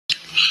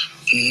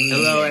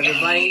Hello,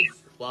 everybody.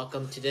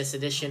 Welcome to this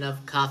edition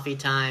of Coffee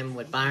Time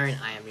with Byron.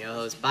 I am your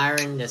host,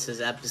 Byron. This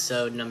is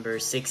episode number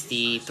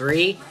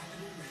 63.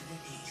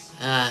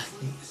 I'm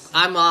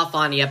off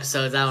on the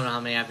episodes. I don't know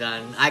how many I've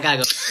done. I gotta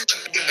go.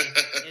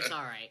 It's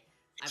alright.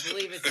 I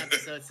believe it's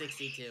episode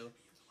 62.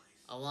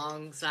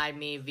 Alongside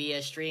me via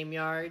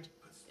StreamYard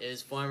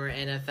is former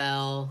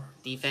NFL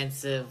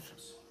defensive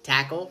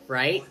tackle,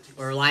 right?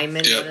 Or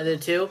lineman, Yep. one of the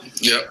two.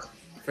 Yep.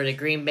 For the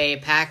Green Bay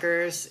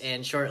Packers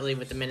and shortly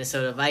with the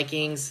Minnesota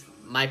Vikings,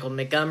 Michael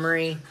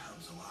Montgomery.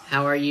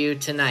 How are you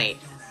tonight?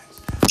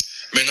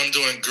 Man, I'm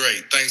doing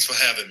great. Thanks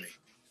for having me.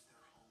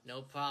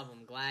 No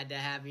problem. Glad to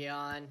have you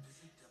on.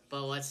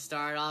 But let's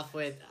start off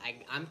with,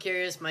 I'm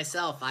curious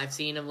myself. I've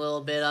seen a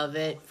little bit of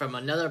it from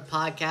another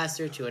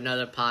podcaster to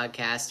another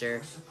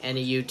podcaster and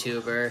a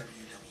YouTuber.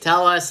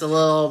 Tell us a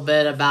little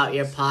bit about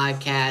your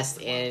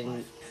podcast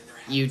and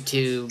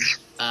YouTube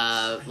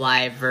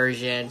live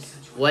version.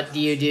 What do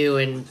you do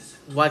and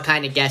what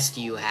kind of guests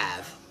do you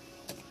have?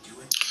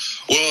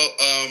 Well,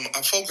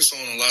 I focus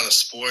on a lot of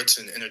sports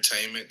and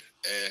entertainment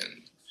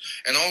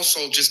and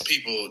also just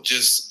people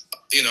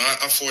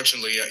I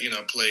fortunately,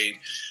 played,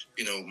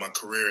 my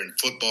career in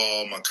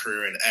football, my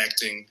career in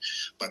acting,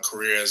 my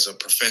career as a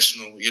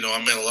professional.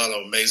 I met a lot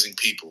of amazing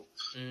people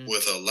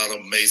with a lot of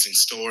amazing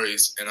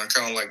stories, and I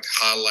kind of like to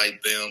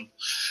highlight them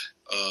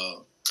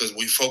because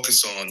we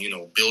focus on,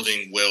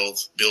 building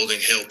wealth,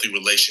 building healthy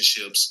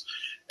relationships,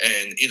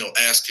 and,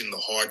 asking the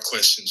hard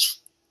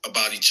questions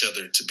about each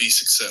other to be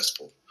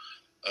successful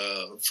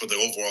for the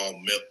overall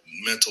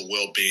mental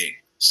well-being.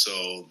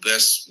 So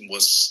that's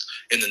what's,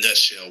 in the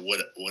nutshell,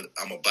 what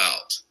I'm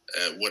about,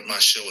 what my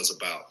show is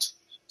about.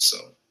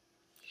 So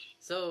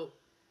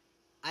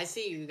I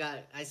see you got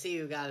a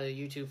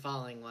YouTube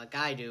following like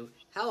I do.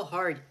 How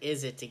hard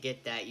is it to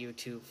get that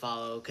YouTube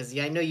follow? Because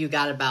I know you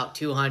got about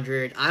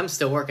 200. I'm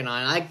still working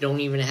on it. I don't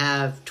even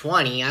have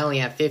 20. I only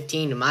have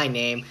 15 to my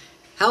name.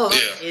 How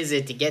hard is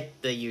it to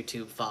get the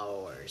YouTube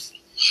followers?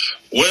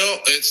 Well,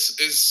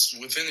 it's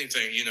with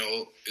anything,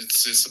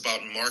 it's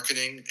about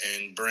marketing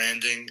and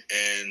branding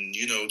and,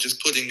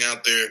 just putting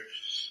out there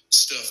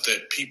stuff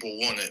that people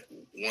want to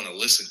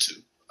listen to.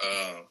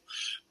 I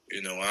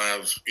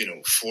have,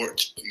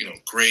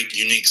 great,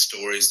 unique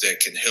stories that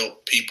can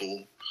help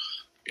people,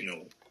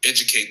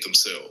 educate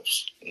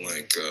themselves.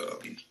 Like,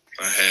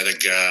 I had a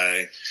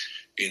guy,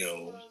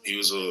 he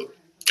was a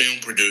film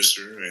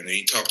producer, and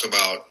he talked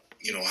about,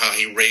 how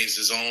he raised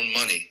his own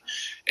money.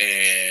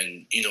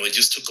 And, it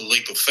just took a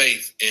leap of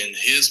faith in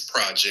his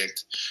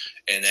project.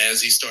 And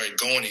as he started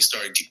going, he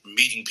started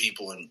meeting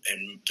people and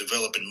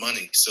developing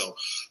money. So,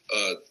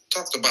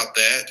 talked about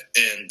that.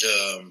 And,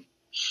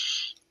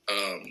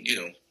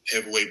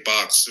 heavyweight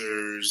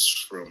boxers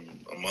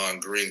from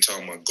Montgomery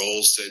talking about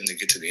goal setting to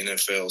get to the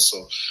NFL.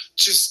 So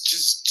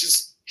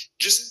just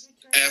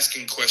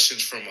asking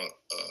questions from a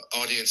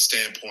audience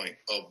standpoint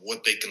of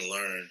what they can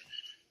learn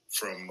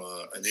from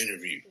an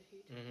interview.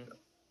 Mm-hmm.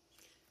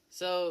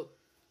 So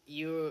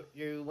you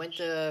went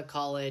to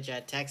college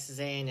at Texas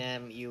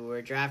A&M. You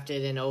were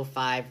drafted in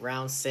 2005,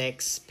 round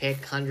 6, pick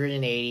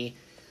 180.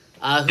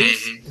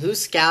 Who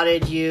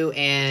scouted you?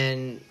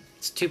 And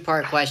it's a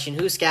two-part question.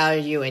 Who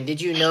scouted you, and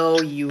did you know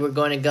you were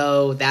going to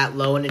go that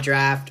low in the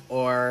draft,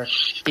 or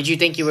did you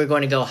think you were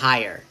going to go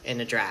higher in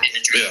the draft?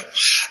 Yeah.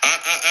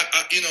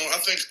 I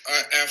think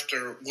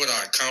after what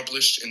I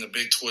accomplished in the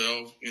Big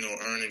 12,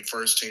 earning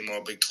first-team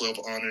All-Big 12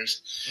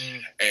 honors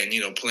and,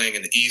 playing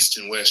in the East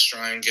and West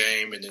Shrine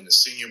game and in the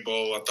Senior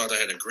Bowl, I thought I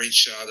had a great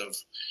shot of,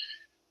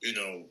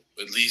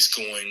 at least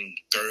going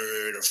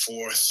third or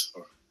fourth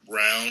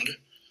round.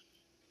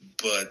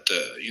 But,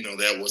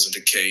 that wasn't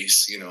the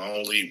case. I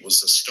only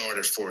was a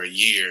starter for a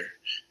year.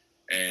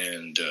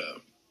 And,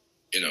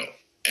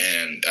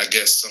 and I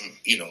guess I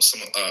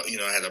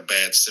had a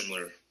bad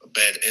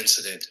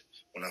incident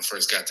when I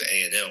first got to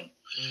A&M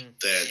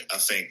that I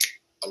think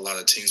a lot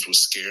of teams were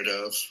scared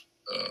of.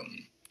 I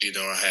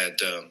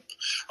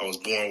was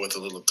born with a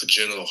little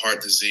congenital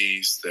heart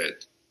disease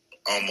that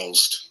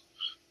almost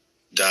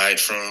died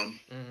from.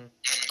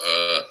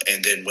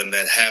 And then when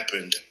that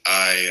happened,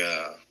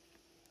 I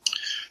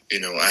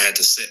had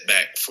to sit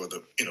back for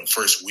the,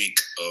 first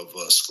week of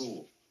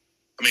school.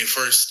 I mean,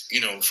 first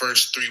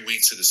 3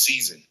 weeks of the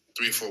season,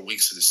 3 or 4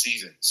 weeks of the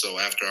season. So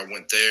after I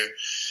went there,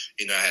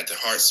 I had the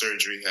heart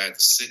surgery. I had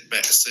to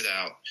sit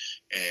out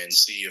and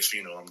see if,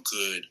 I'm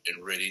good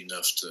and ready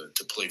enough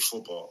to play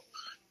football.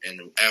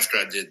 And after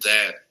I did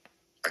that,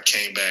 I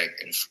came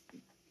back and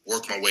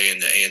worked my way in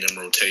the A&M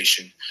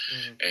rotation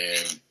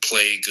and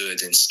played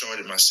good and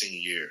started my senior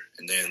year.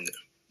 And then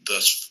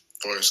thus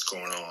first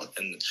going on.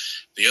 And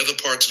the other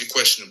part to the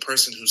question, the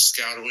person who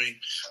scouted me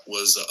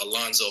was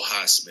Alonzo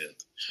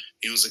Highsmith.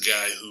 He was a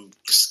guy who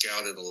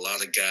scouted a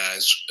lot of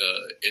guys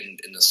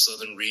in the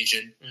southern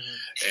region,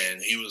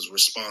 and he was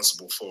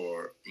responsible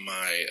for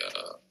my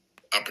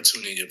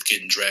opportunity of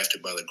getting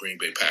drafted by the Green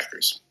Bay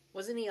Packers.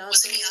 Wasn't he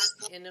also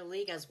in the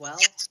league as well?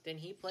 Didn't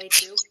he play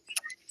too?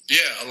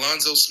 Yeah,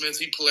 Alonzo Smith,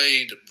 he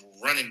played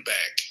running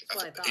back.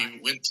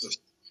 He went to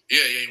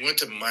Yeah, he went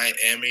to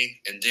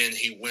Miami, and then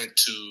he went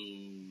to.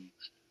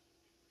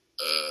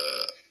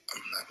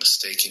 I'm not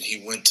mistaken.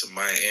 He went to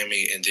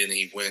Miami, and then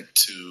he went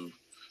to.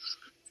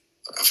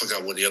 I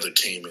forgot what the other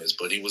team is,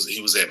 but he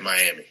was at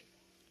Miami.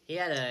 He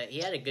had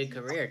a good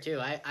career too.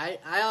 I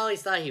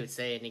always thought he would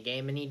stay in the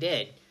game, and he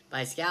did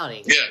by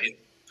scouting. Yeah.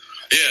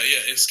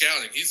 It's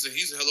scouting.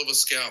 He's a hell of a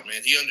scout,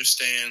 man. He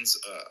understands.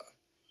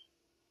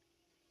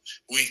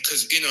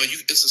 Because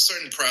it's a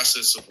certain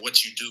process of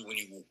what you do when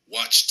you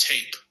watch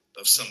tape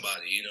of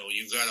somebody.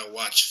 You gotta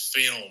watch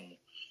film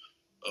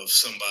of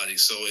somebody,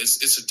 so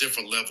it's a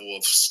different level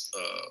of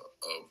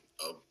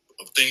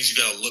things you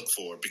gotta look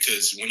for.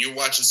 Because when you're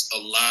watching a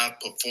live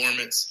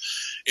performance,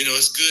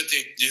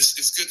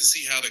 it's good to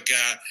see how the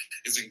guy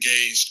is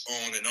engaged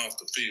on and off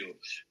the field.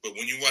 But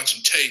when you're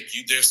watching tape,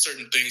 there's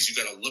certain things you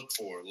gotta look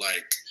for,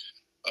 like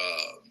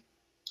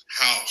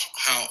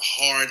how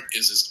hard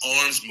is his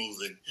arms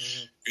moving?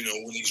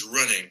 When he's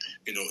running,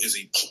 is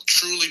he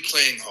truly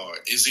playing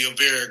hard? Is he a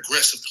very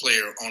aggressive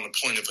player on the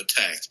point of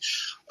attack?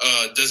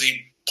 Does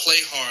he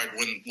play hard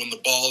when the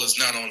ball is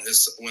not on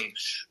his when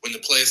the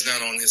play is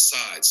not on his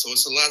side? So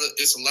it's a lot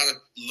of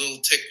little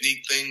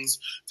technique things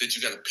that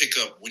you got to pick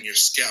up when you're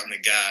scouting a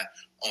guy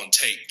on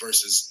tape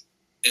versus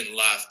in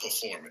live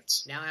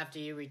performance. Now, after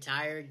you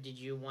retired, did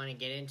you want to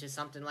get into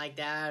something like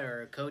that,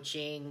 or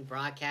coaching,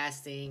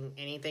 broadcasting,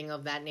 anything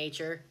of that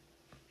nature?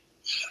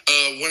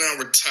 When I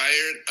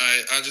retired,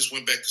 I just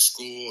went back to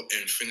school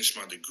and finished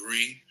my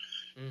degree,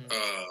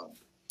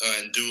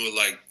 and do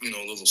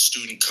little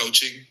student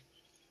coaching.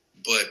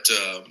 But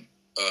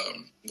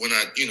when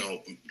I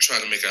try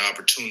to make an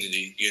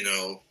opportunity,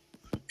 I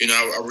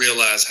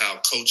realize how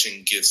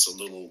coaching gets a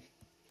little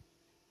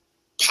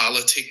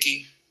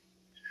politicky.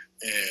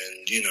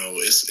 And,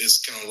 it's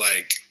kind of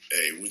like,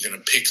 hey, we're going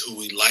to pick who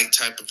we like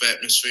type of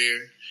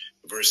atmosphere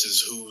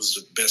versus who's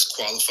the best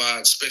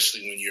qualified,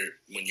 especially when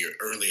you're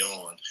early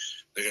on.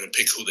 They're going to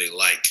pick who they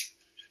like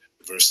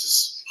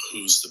versus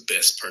who's the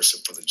best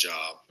person for the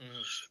job.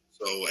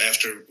 So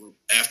after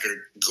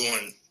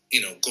going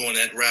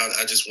that route,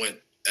 I just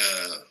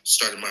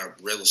started my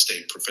real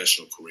estate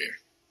professional career.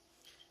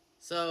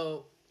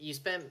 So you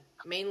spent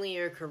mainly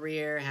your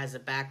career as a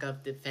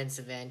backup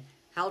defensive end.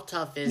 How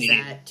tough is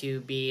that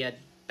to be a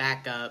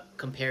backup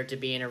compared to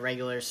being a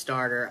regular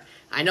starter?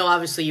 I know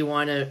obviously you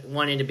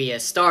wanted to be a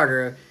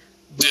starter,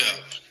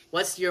 but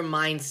what's your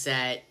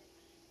mindset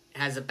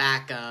as a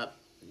backup,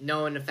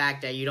 knowing the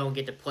fact that you don't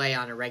get to play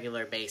on a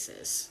regular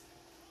basis?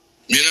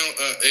 I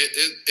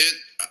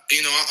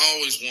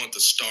always wanted to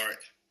start.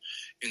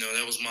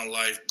 That was my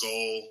life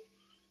goal.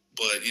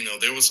 But,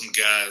 there were some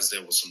guys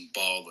that were some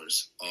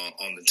ballers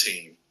on the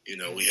team.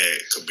 We had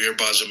Kabir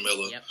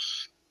Bajamila. Yep.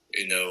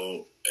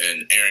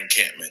 And Aaron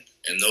Campman,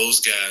 and those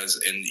guys,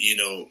 and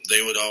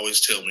they would always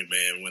tell me,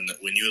 man,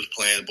 when you was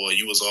playing, boy,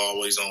 you was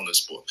always on this,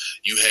 boy.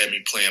 You had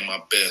me playing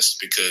my best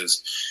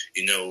because,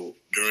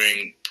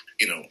 during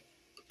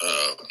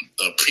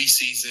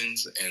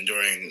preseasons and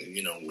during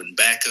when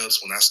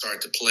backups, when I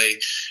started to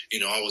play,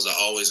 I was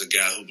always a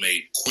guy who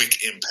made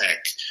quick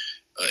impact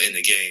in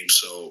the game.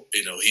 So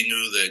he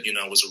knew that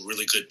I was a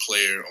really good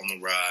player on the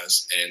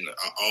rise, and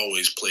I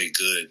always played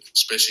good,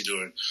 especially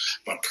during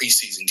my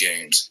preseason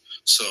games.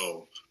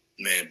 So,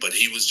 man, but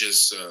he was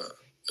just,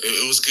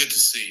 it was good to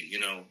see,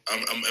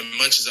 as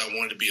much as I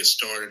wanted to be a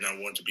starter and I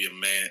wanted to be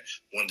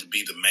wanted to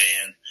be the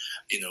man,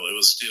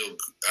 I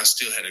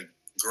still had a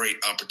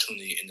great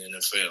opportunity in the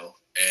NFL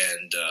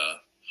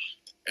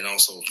and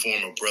also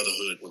form a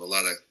brotherhood with a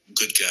lot of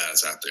good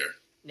guys out there.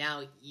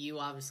 Now, you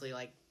obviously,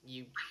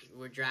 you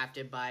were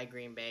drafted by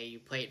Green Bay, you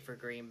played for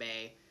Green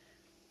Bay,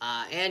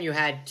 and you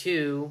had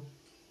you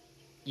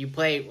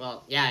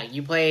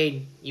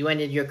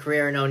ended your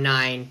career in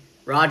 2009.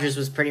 Rodgers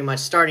was pretty much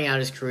starting out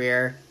his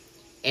career,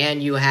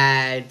 and you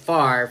had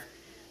Favre.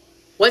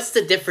 What's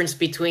the difference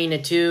between the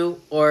two,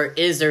 or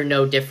is there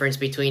no difference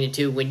between the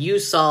two when you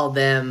saw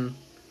them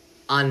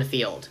on the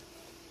field?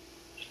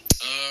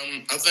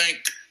 I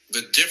think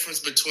the difference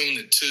between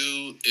the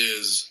two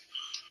is,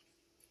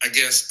 I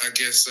guess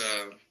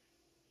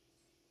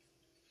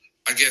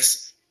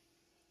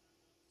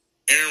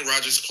Aaron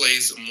Rodgers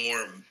plays a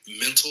more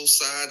mental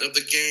side of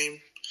the game,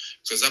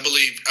 because I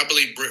believe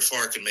Brett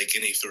Favre can make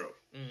any throw.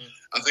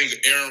 I think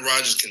Aaron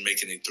Rodgers can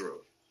make any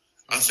throw.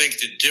 I think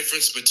the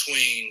difference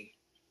between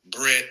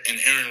Brett and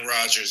Aaron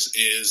Rodgers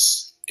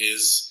is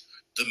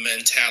the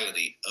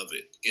mentality of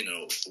it.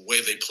 The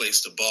way they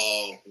place the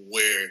ball,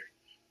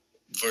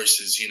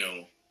 versus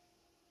the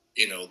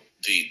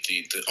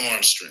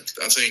arm strength.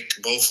 I think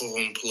both of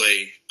them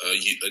play a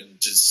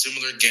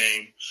similar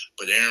game,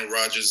 but Aaron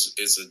Rodgers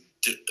is a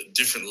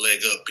different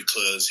leg up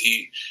because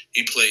he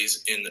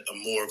plays in a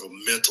more of a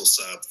mental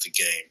side of the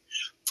game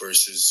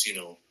versus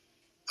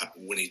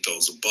when he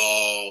throws a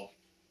ball,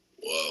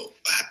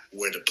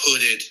 where to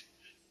put it,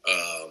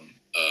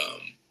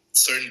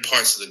 certain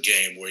parts of the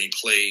game where he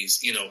plays,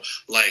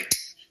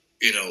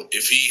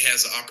 if he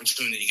has an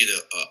opportunity to get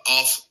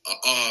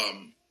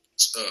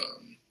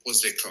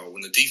what's that called?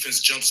 When the defense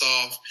jumps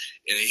off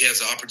and he has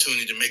the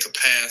opportunity to make a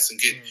pass and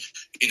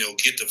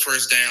get the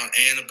first down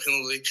and a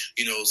penalty.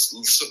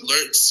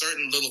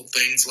 Certain little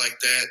things like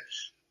that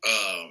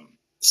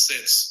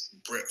sets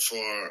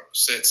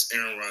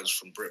Aaron Rodgers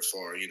from Brett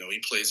Favre.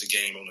 He plays the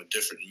game on a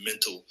different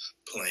mental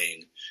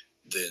plane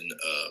than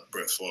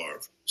Brett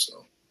Favre.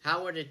 So,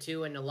 how were the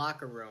two in the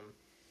locker room?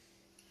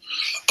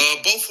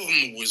 Both of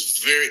them was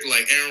very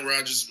Aaron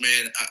Rodgers.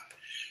 Man,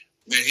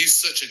 he's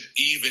such an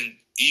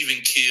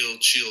even keel,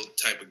 chill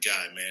type of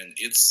guy. Man,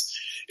 it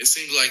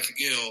seems like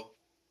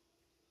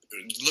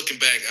looking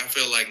back, I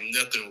feel like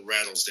nothing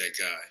rattles that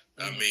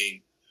guy. Mm-hmm. I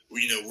mean,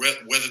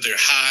 whether they're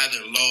high,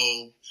 they're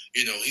low.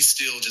 He's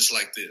still just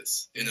like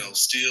this.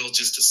 Still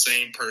just the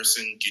same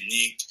person,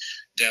 unique,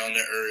 down to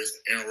earth.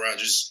 Aaron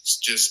Rodgers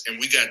and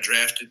we got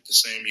drafted the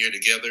same year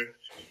together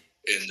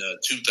in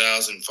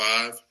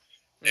 2005,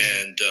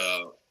 and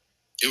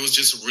it was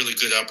just a really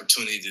good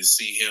opportunity to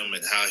see him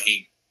and how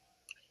he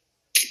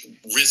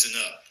risen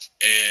up.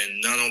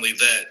 And not only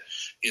that,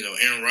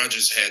 Aaron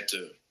Rodgers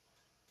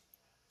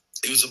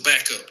he was a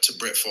backup to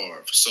Brett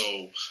Favre.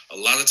 So a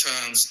lot of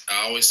times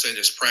I always say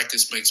this: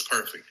 practice makes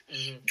perfect.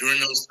 Mm-hmm. During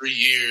those 3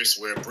 years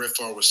where Brett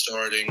Favre was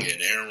starting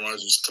and Aaron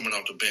Rodgers was coming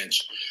off the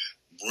bench,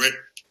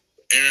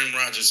 Aaron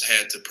Rodgers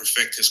had to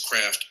perfect his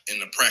craft in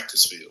the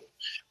practice field.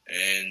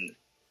 And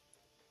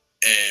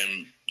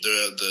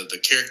the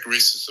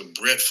characteristics of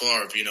Brett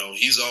Favre,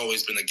 he's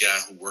always been a guy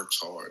who works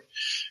hard.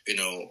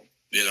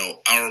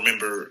 I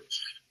remember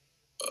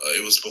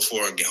it was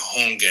before a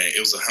home game. It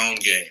was a home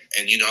game.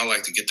 And, I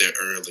like to get there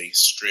early,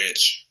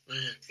 stretch,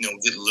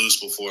 get loose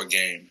before a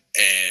game.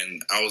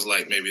 And I was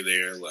maybe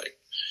there like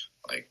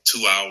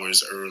 2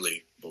 hours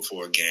early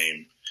before a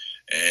game.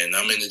 And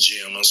I'm in the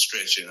gym, I'm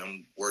stretching,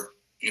 I'm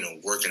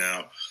working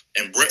out.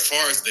 And Brett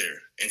Favre's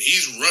there. And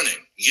he's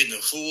running, getting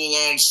a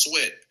full-on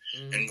sweat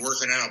and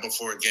working out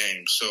before a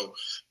game. So,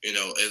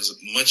 as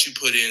much you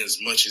put in, as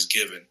much is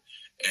given.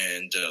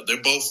 And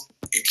they're both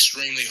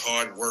extremely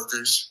hard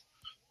workers.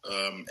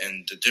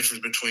 And the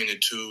difference between the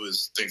two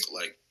is things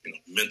like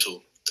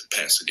mental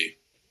capacity,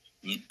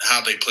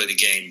 how they play the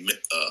game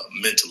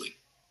mentally.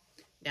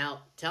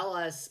 Now, tell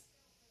us,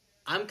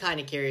 I'm kind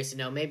of curious to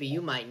know, maybe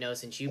you might know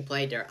since you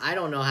played there. I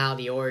don't know how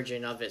the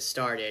origin of it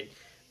started,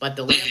 but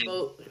the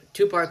Lambeau,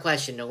 two-part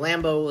question, the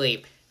Lambeau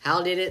Leap,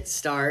 how did it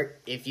start,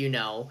 if you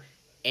know?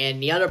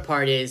 And the other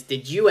part is,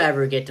 did you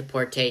ever get to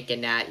partake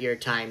in that, your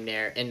time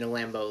there, in the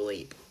Lambeau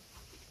Leap?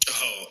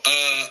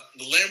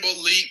 The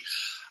Lambeau Leap,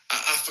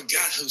 I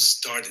forgot who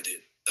started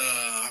it.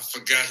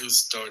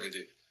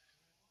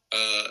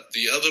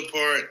 The other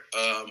part,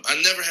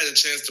 I never had a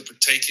chance to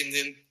partake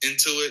into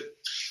it.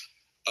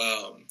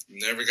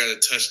 Never got a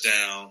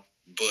touchdown,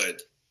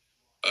 but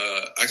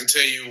I can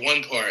tell you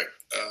one part.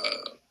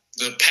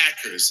 The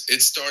Packers,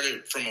 it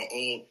started from an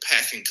old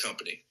packing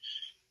company.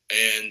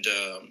 And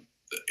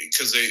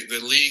because the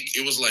league,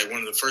 it was like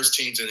one of the first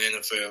teams in the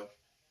NFL.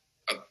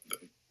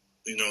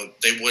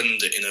 They wasn't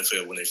the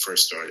NFL when they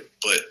first started,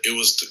 but it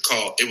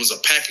was a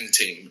packing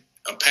team,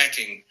 a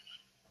packing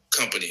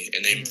company,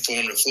 and they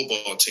formed a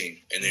football team,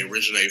 and they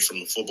originated from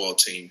a football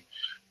team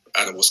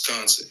out of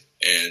Wisconsin.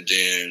 And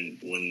then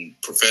when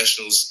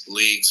professional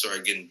leagues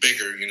started getting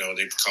bigger,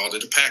 they called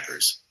it the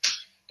Packers,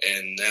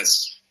 and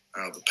that's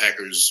how the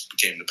Packers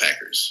became the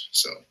Packers.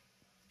 So,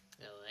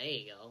 there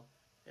you go.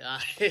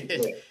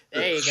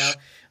 There you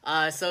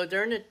go. So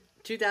during the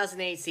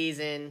 2008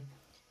 season,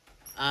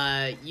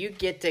 you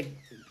get to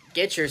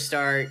get your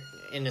start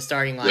in the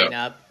starting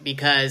lineup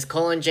because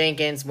Colin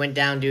Jenkins went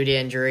down due to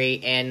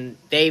injury and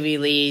Davey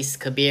Lees,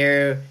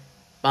 Kabir,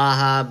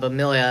 Baha,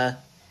 Bamilia.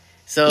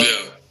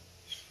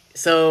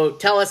 So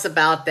tell us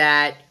about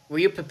that. Were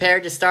you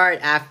prepared to start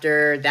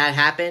after that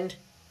happened?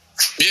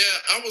 Yeah,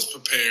 I was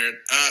prepared.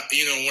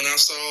 When I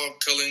saw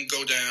Cullen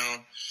go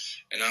down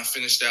and I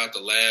finished out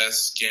the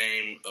last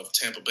game of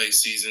Tampa Bay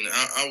season,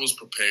 I was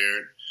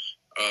prepared.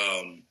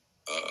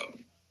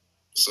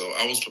 So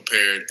I was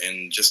prepared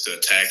and just to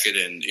attack it,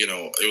 and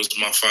it was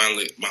my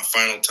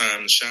final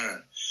time to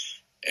shine.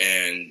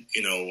 And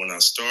when I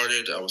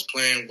started, I was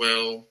playing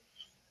well,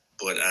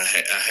 but I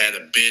had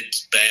a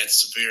bad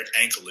severe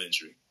ankle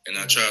injury, and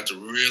I tried to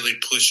really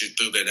push it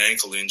through that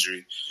ankle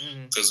injury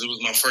because it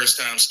was my first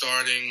time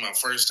starting, my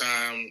first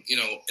time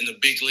in the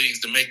big leagues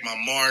to make my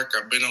mark.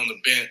 I've been on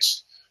the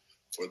bench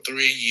for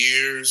 3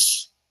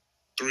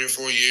 or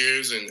 4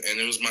 years, and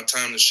it was my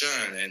time to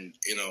shine. And,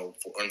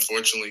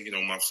 unfortunately,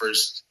 my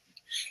first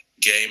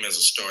game as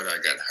a starter, I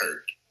got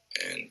hurt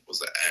and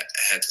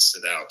I had to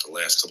sit out the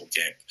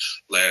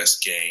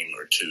last game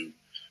or two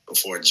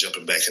before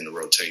jumping back in the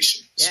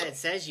rotation. Yeah, so. It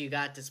says you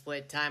got to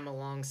split time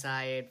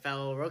alongside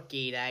fellow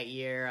rookie that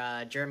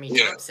year, Jeremy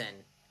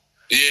Thompson.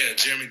 Yeah,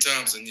 Jeremy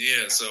Thompson,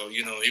 yeah. So,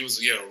 he was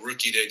a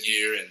rookie that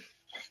year, and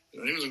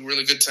he was a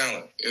really good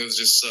talent. It was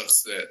just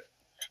sucks that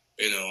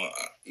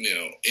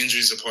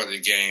injuries are part of the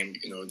game.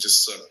 It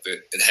just sucked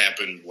that it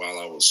happened while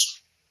I was,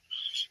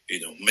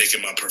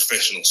 making my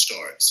professional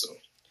start. So,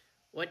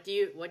 what do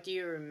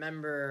you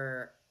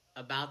remember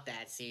about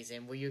that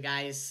season? Were you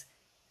guys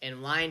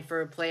in line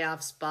for a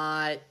playoff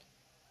spot?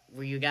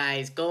 Were you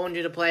guys going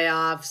to the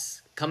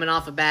playoffs, coming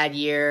off a bad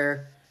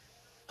year?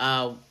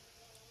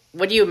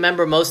 What do you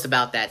remember most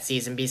about that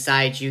season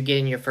besides you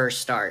getting your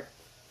first start?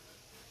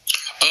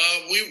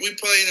 We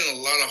played in a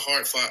lot of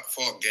hard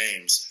fought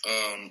games.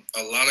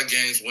 A lot of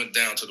games went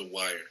down to the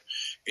wire.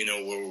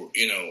 Where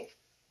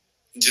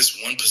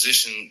just one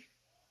position,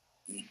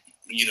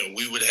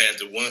 we would have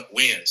to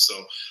win.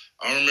 So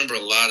I remember a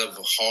lot of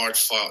hard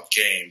fought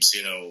games,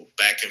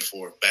 back and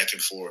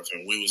forth,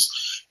 and we was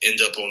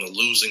end up on the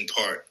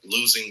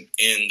losing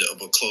end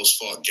of a close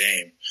fought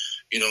game.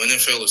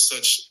 NFL is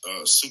such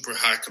a super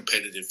high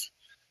competitive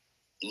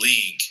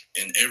league,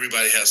 and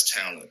everybody has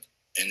talent.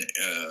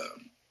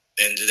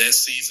 And that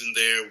season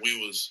there,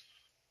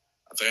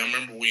 I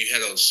remember we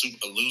had a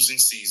losing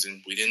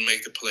season. We didn't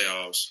make the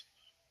playoffs.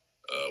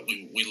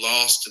 We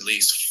lost at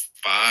least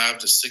 5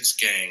 to 6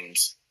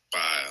 games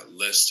by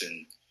less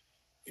than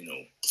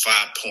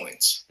 5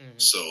 points. Mm-hmm.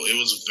 So it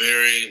was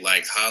very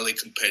highly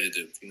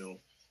competitive.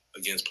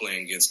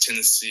 Playing against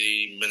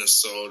Tennessee,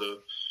 Minnesota,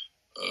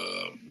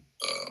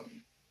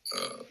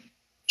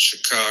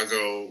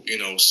 Chicago.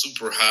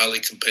 Super highly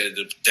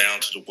competitive,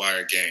 down to the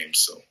wire games.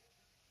 So.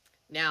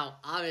 Now,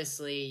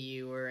 obviously,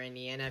 you were in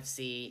the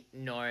NFC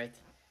North.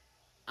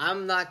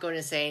 I'm not going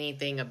to say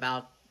anything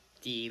about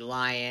the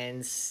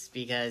Lions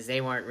because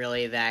they weren't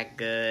really that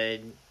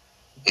good.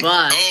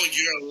 But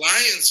you're a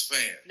Lions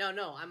fan?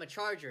 No, I'm a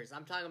Chargers.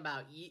 I'm talking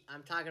about you.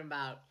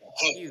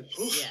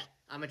 Yeah,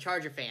 I'm a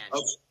Charger fan.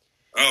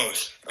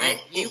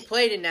 You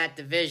played in that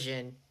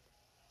division.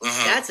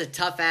 Uh-huh. That's a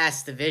tough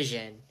ass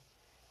division.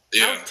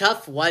 Yeah. How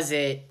tough was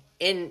it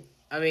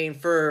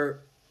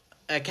for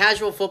a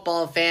casual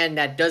football fan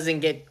that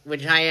doesn't get,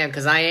 which I am,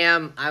 because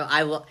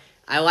I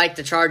like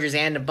the Chargers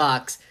and the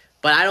Bucks,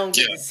 but I don't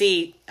get to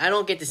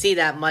see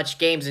that much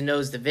games in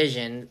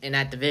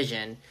that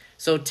division.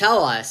 So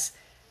tell us,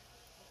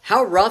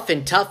 how rough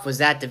and tough was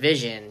that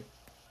division?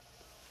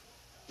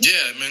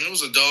 Yeah, man, it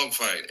was a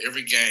dogfight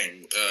every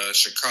game.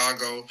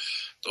 Chicago,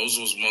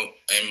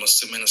 and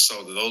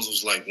Minnesota, those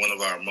was one of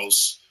our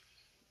most.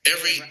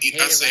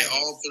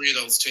 All 3 of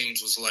those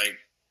teams was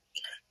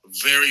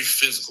very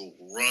physical,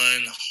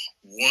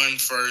 run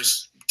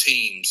first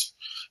teams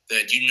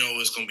that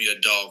it's going to be a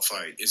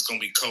dogfight. It's going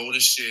to be cold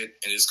as shit,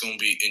 and you're going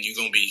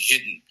to be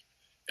hitting,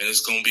 and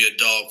it's going to be a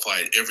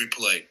dogfight every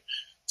play.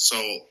 So,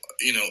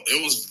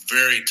 it was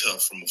very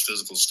tough from a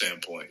physical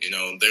standpoint.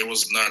 There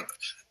was not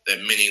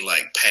that many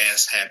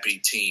pass happy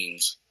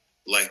teams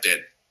like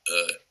that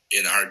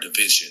in our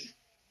division.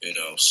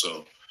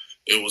 So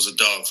it was a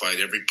dogfight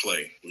every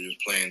play. We was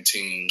playing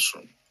teams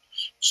from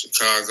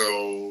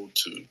Chicago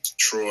to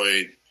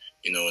Detroit,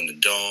 in the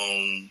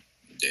Dome,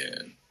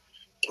 then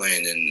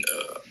playing in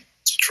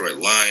Detroit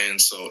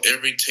Lions. So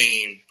every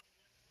team,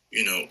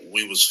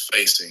 we was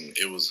facing,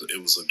 it was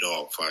a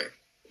dogfight,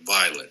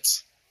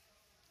 violence.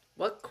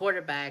 What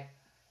quarterback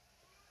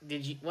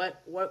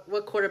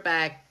what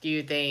quarterback do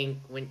you think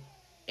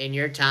in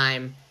your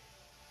time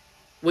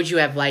would you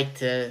have liked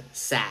to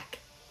sack?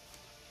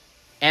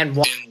 And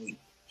why?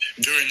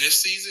 During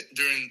this season,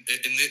 in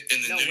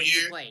the new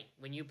year,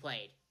 when you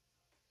played,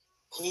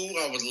 who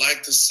I would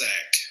like to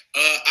sack?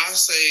 I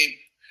say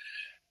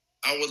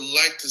I would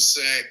like to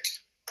sack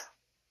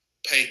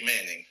Peyton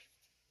Manning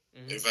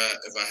if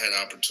I had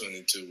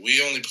opportunity to.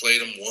 We only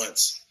played him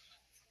once,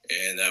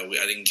 and I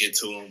didn't get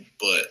to him,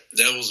 but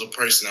that was a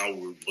person I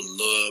would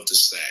love to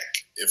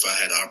sack if I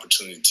had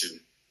opportunity to.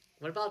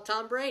 What about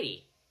Tom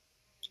Brady?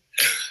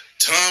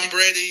 Tom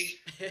Brady.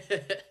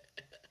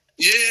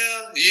 Yeah.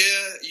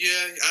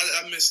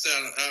 I missed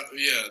out.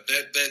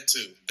 That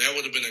too. That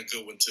would have been a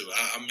good one too.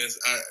 I missed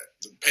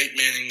Peyton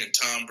Manning and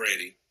Tom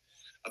Brady.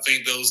 I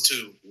think those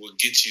two will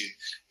get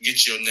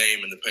your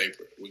name in the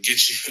paper. Will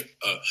get you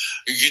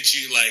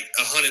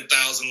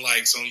 100,000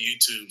 likes on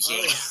YouTube. So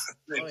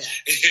I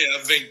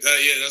think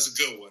that's a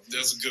good one.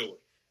 That's a good one.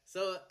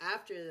 So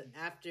after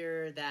that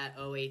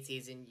 2008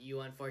 season,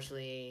 you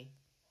unfortunately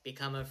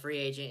become a free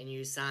agent and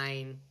you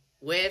sign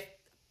with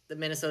the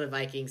Minnesota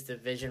Vikings,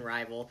 division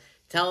rival.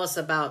 Tell us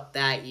about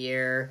that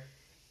year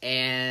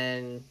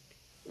and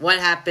what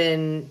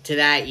happened to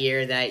that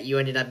year that you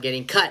ended up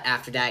getting cut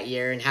after that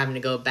year and having to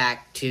go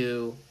back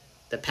to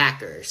the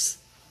Packers.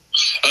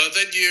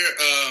 That year,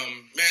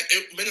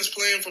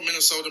 playing for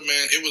Minnesota,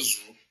 man, it was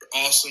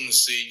awesome to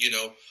see.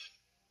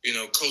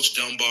 Coach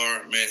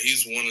Dunbar, man,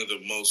 he's one of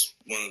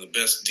the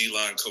best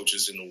D-line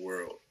coaches in the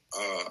world.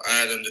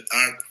 I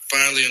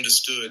finally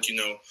understood,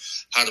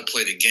 how to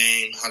play the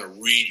game, how to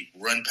read,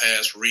 run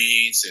past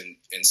reads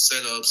and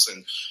setups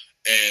and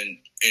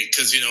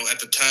because, at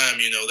the time,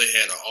 they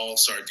had an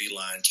all-star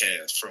D-line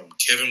cast from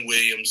Kevin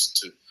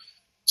Williams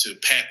to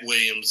Pat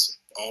Williams,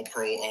 all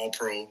pro,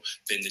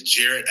 then to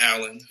Jared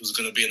Allen, who's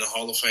going to be in the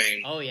Hall of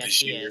Fame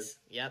this year. Is.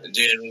 Yep. And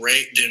then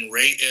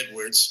Ray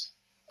Edwards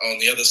on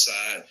the other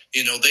side.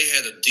 They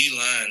had a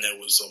D-line that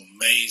was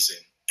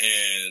amazing.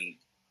 And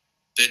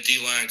that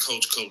D-line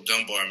coach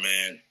Dunbar,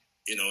 man,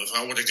 if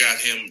I would have got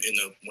him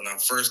when I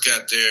first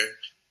got there,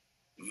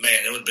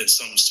 man, it would have been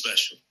something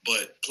special.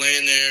 But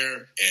playing there,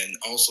 and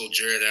also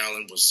Jared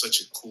Allen was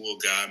such a cool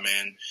guy,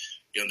 man.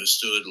 He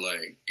understood,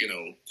 like, you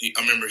know,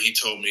 I remember he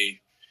told me,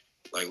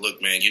 like,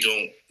 look, man, you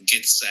don't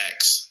get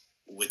sacks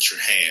with your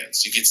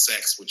hands. You get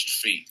sacks with your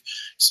feet.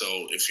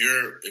 So if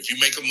you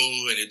make a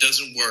move and it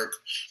doesn't work,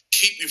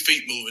 keep your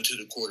feet moving to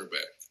the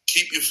quarterback.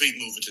 Keep your feet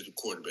moving to the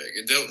quarterback.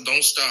 And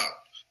don't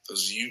stop,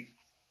 because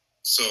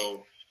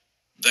so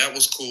that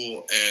was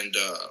cool. And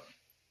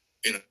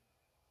you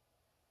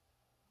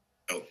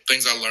know,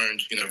 things I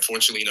learned. You know,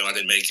 unfortunately, you know, I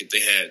didn't make it.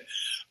 They had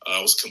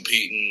I was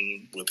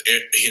competing with,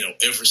 you know,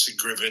 Everson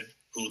Griffin,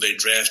 who they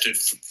drafted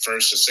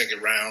first or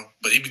second round,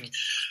 but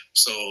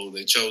so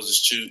they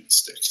chose to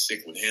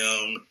stick with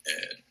him,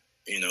 and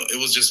you know, it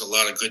was just a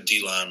lot of good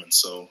D linemen.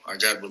 So I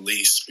got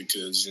released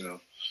because, you know,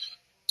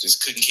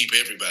 just couldn't keep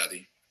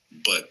everybody,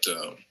 but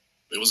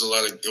it was a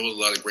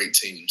lot of great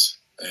teams,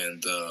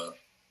 and I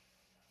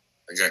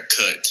got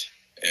cut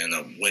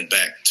and went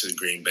back to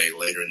Green Bay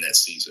later in that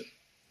season.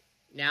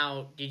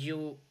 Now, did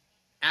you,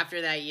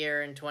 after that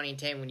year in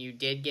 2010, when you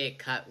did get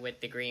cut with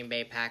the Green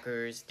Bay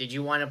Packers, did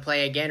you want to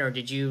play again, or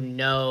did you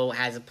know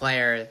as a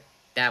player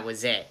that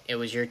was it? It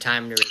was your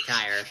time to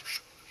retire.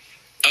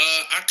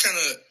 I kind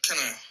of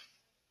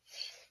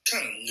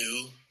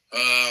knew.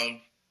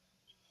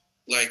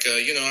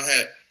 You know, I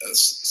had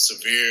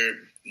severe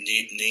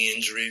knee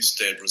injuries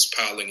that was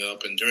piling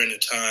up, and during the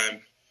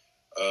time,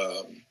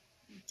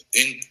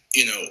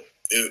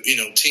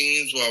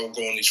 teams, while I would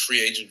go on these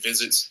free agent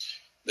visits,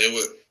 they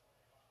would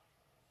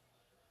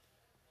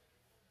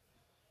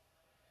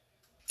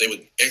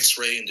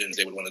X-ray, and then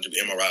they would want to do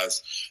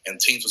MRIs, and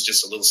teams was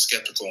just a little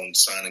skeptical on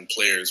signing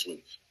players with,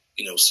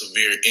 you know,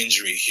 severe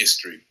injury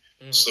history.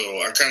 Mm-hmm. So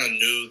I kind of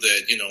knew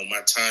that, you know,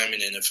 my time in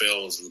the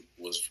NFL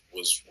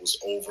was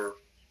over,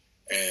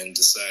 and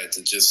decided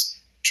to just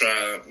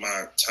try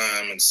my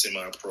time in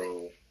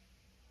semi-pro,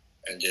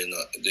 and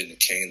then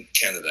came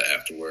Canada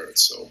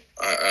afterwards. So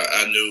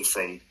I knew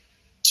from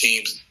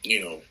teams, you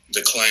know,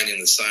 declining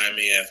to sign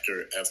me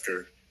after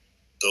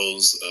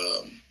those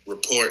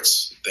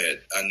reports,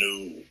 that I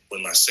knew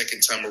when my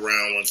second time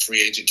around, when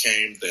free agent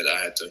came, that I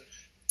had to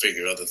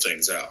figure other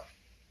things out.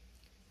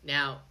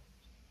 Now,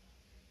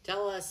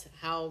 tell us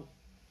how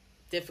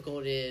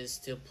difficult it is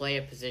to play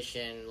a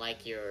position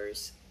like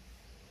yours.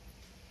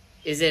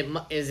 Is it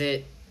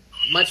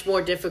much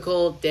more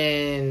difficult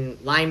than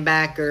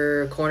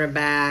linebacker,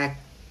 cornerback?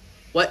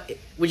 What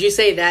would you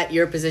say that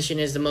your position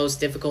is the most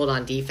difficult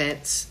on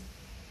defense?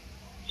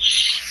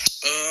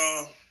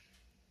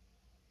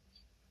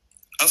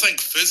 I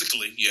think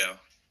physically, yeah.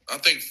 I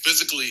think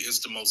physically is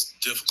the most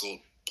difficult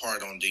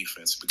part on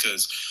defense,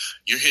 because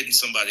you're hitting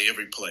somebody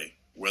every play,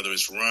 whether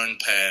it's run,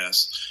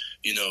 pass.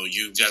 You know,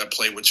 you got to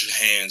play with your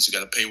hands, you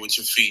got to play with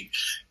your feet,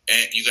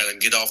 and you got to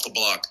get off the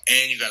block,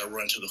 and you got to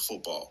run to the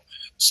football.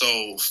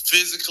 So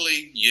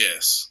physically,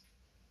 yes.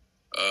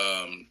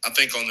 I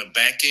think on the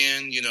back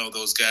end, you know,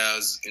 those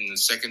guys in the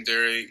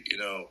secondary, you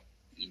know,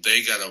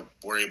 they got to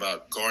worry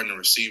about guarding the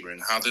receiver,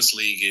 and how this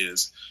league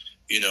is,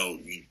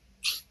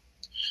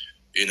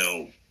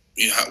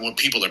 when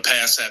people are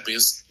pass happy,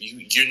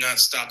 you're not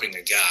stopping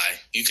a guy.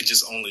 You could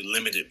just only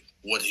limit it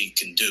what he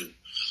can do.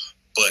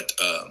 But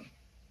the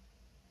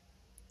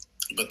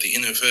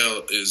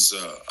NFL is,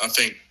 I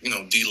think, you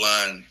know,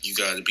 D-line, you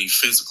got to be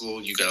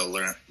physical. You got to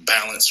learn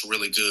balance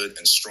really good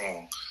and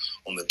strong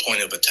on the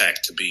point of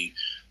attack to be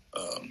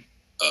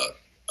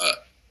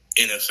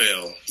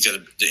NFL. You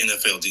got the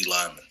NFL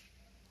D-lineman.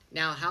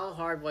 Now, how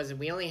hard was it?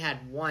 We only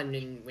had one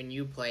when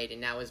you played,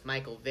 and that was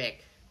Michael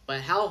Vick. But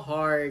how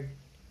hard?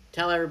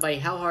 Tell everybody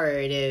how hard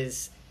it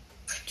is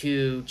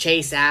to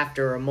chase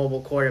after a mobile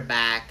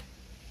quarterback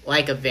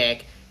like a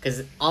Vick,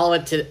 because all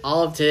of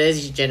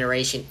today's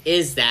generation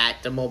is that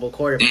the mobile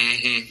quarterback.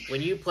 Mm-hmm.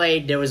 When you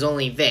played, there was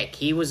only Vick.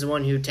 He was the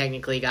one who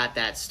technically got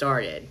that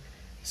started.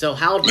 So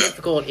how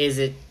difficult is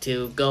it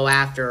to go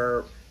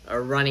after a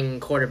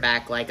running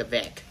quarterback like a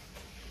Vick?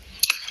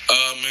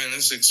 Man,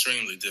 it's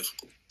extremely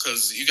difficult,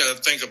 because you got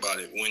to think about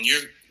it. When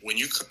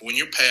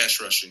you're pass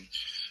rushing,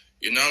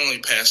 you're not only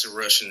pass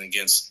rushing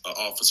against an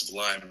offensive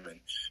lineman,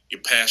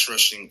 you're pass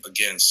rushing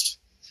against,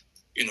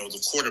 you know, the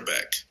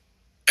quarterback.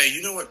 Hey,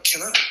 you know what?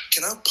 Can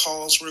I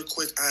pause real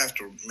quick? I have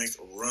to make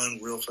a run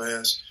real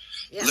fast.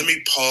 Yeah. Let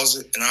me pause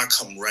it, and I'll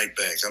come right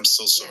back. I'm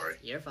so sorry.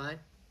 Yeah, you're fine.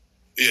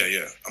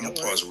 Yeah. I'm going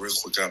to pause it real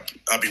quick.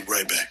 I'll be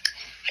right back.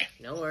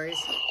 No worries.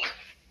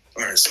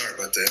 All right, sorry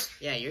about that.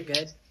 Yeah, you're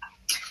good.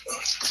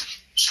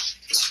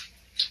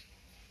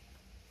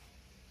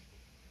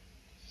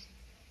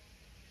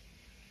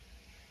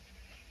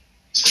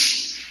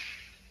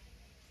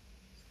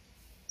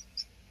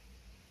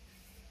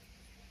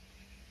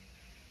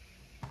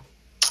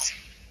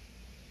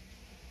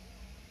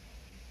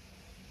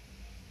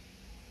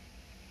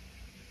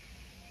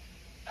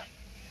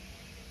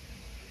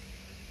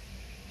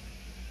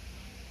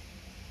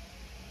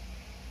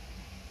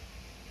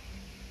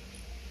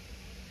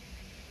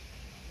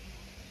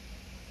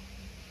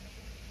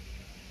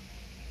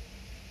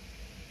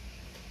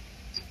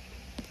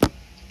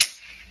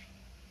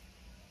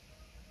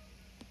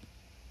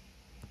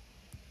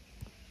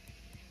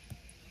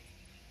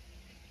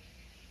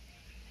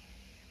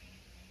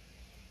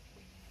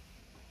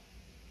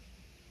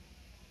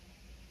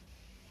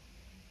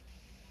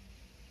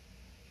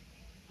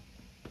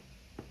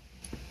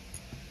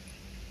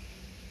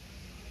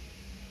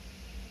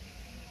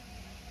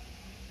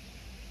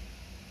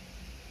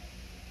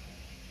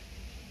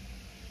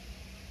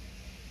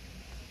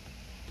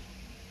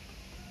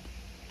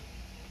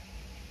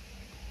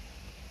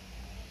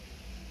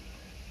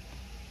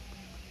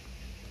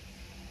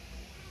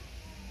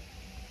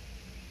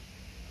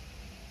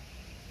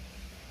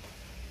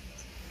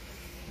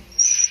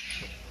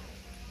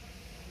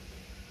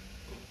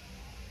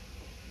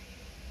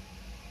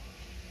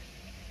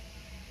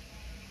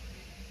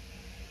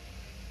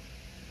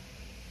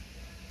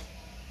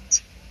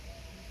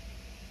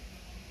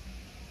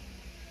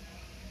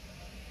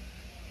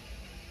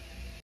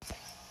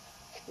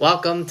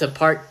 Welcome to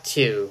part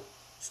 2.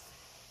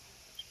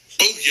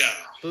 Booyah!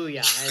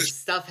 Booyah, as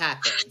stuff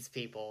happens,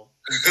 people.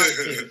 Part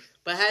 2.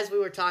 But as we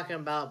were talking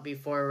about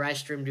before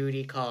restroom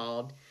duty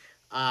called,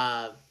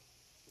 I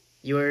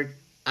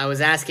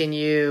was asking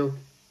you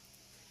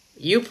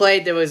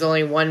played, there was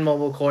only one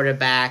mobile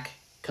quarterback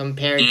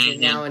compared to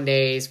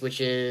nowadays, which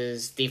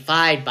is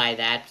defied by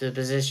that. The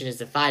position is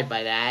defied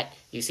by that.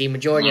 You see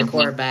majority of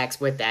quarterbacks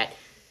with that.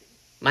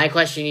 My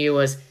question to you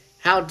was,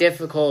 how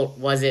difficult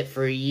was it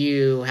for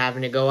you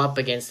having to go up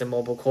against a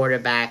mobile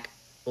quarterback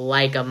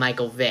like a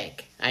Michael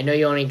Vick? I know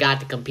you only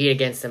got to compete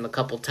against him a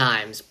couple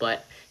times,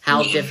 but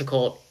how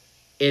difficult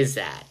is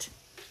that?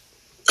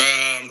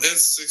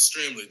 It's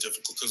extremely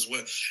difficult because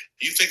when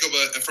you think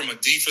about it from a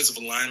defensive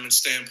alignment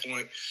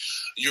standpoint,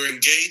 you're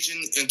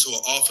engaging into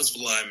an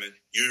offensive lineman.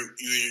 You're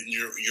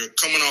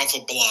coming off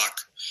a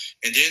block,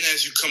 and then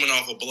as you're coming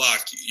off a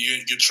block,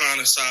 you're trying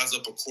to size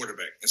up a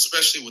quarterback,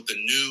 especially with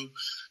the new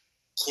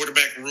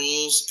quarterback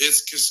rules.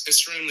 It's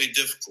extremely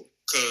difficult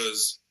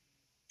because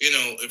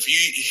if you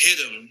hit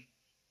him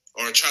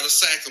or try to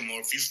sack him, or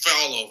if you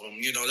foul over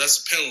him, that's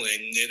a penalty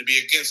and it'll be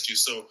against you.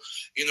 So,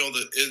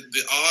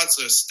 the odds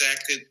are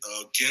stacked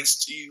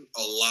against you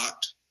a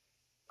lot.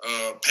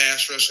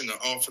 Pass rushing, the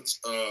offense,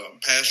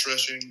 pass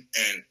rushing,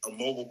 and a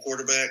mobile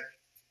quarterback,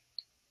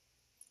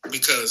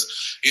 because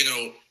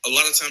a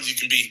lot of times you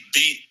can be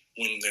beat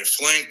when they're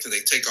flanked and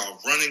they take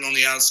off running on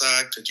the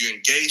outside because you're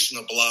engaged in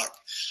a block,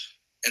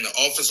 and the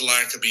offensive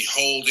line could be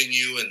holding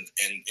you, and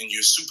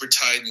you're super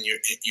tight and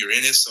you're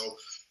in it. So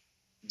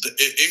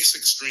it's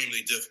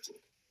extremely difficult.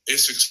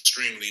 It's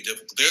extremely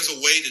difficult. There's a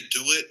way to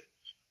do it,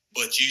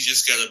 but you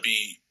just gotta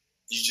be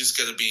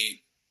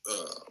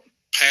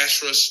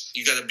pass rush.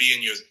 You gotta be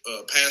in your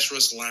pass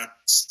rush line,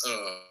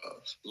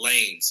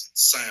 lanes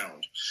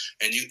sound,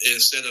 and you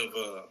instead of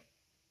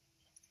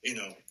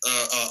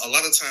a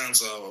lot of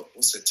times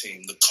what's that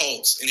team? The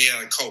Colts,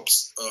 Indiana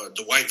Colts,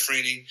 Dwight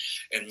Freeney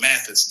and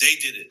Mathis, they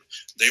did it.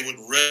 They would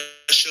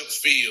rush up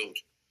field,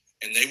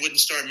 and they wouldn't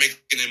start making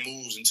their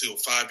moves until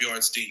 5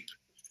 yards deep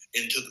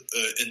into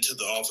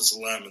the offensive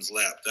lineman's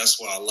lap. That's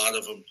why a lot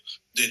of them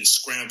didn't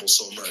scramble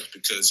so much,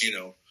 because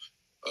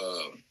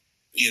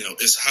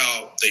it's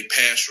how they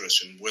pass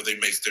rush and where they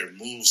make their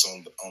moves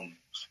on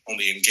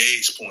the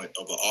engaged point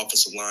of an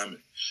offensive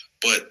lineman.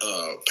 But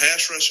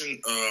pass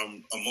rushing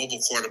a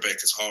mobile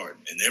quarterback is hard,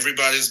 and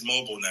everybody's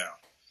mobile now.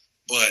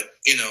 But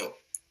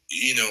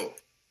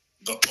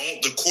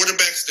the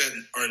quarterbacks that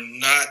are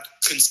not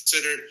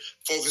considered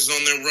focused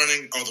on their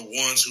running are the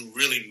ones who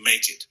really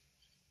make it.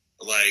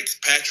 Like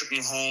Patrick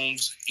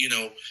Mahomes,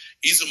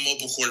 he's a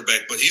mobile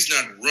quarterback, but he's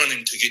not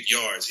running to get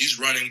yards. He's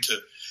running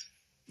to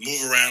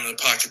move around in the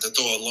pocket to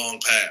throw a long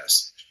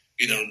pass.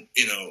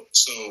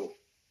 So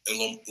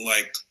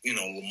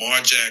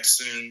Lamar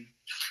Jackson,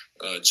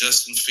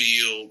 Justin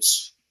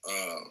Fields,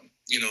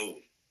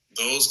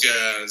 those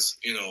guys,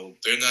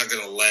 they're not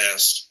going to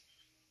last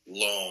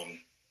long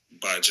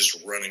by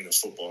just running the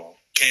football.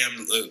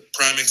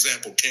 Prime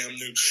example, Cam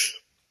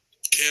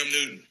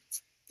Newton.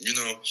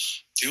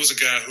 He was a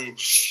guy who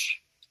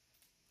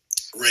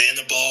ran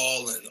the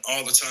ball and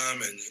all the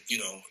time, and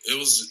it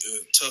was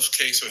a tough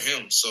case for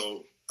him.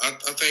 So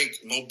I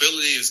think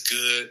mobility is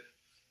good,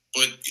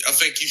 but I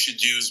think you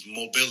should use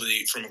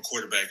mobility from a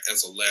quarterback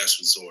as a last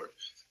resort,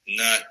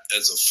 not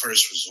as a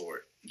first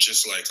resort,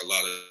 just like a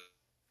lot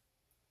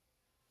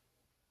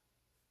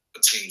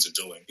of teams are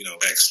doing,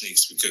 back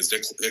sneaks, because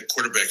their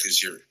quarterback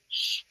is your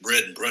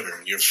bread and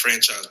butter, your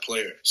franchise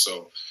player.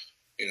 So,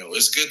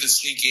 it's good to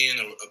sneak in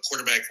a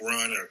quarterback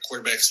run or a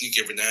quarterback sneak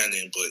every now and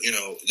then, but,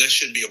 that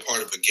shouldn't be a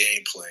part of a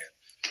game plan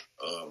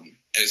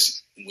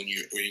as when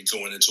you're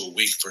going into a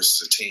week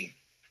versus a team.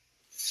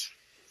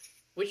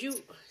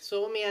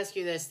 So let me ask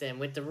you this then.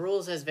 With the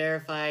rules as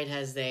verified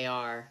as they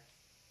are,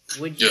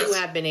 would you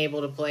have been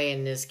able to play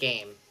in this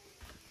game?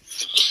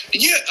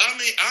 Yeah, I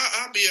mean,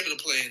 I'll be able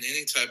to play in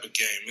any type of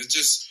game. It's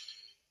just,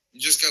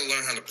 you just got to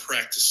learn how to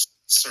practice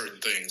certain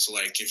things.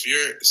 Like if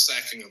you're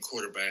sacking a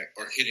quarterback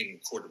or hitting a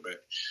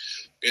quarterback,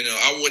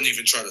 I wouldn't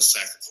even try to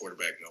sack a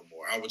quarterback no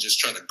more. I would just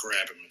try to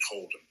grab him and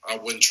hold him. I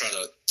wouldn't try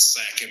to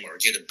sack him or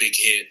get a big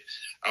hit.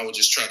 I would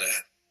just try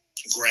to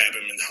grab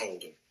him and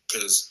hold him,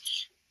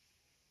 because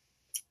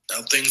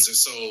now things are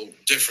so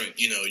different.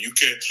 You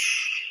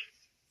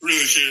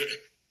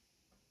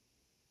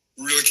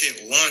really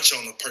can't launch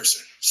on a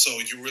person. So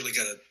you really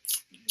got to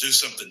do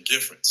something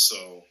different.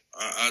 So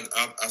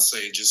I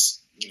say just,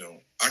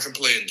 I can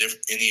play in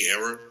any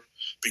era,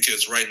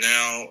 because right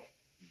now,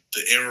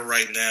 the era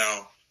right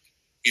now,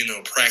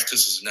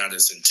 practice is not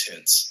as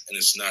intense and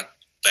it's not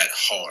that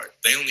hard.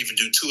 They don't even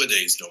do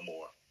 2-a-days no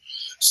more.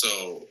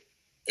 So,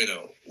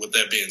 with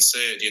that being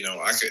said,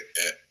 I could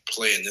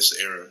play in this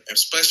era,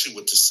 especially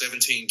with the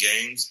 17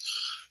 games.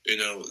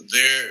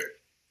 Their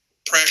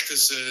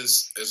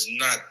practices is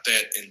not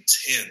that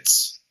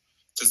intense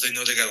because they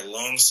know they got a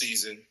long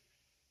season,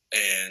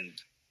 and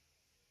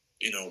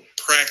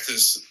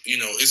practice,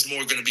 is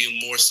more going to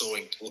be more so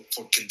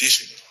for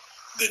conditioning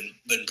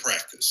than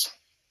practice.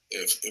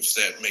 if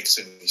that makes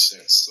any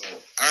sense. So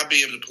I'll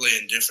be able to play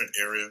in different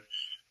area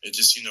and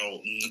just,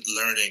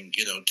 learning,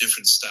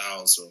 different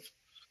styles of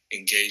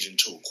engaging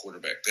to a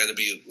quarterback. That'll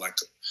be like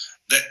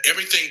that.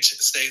 Everything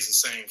stays the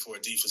same for a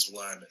defensive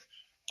lineman,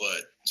 but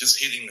just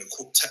hitting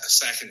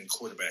sacking the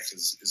quarterback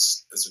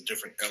is a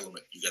different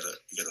element you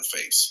gotta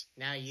face.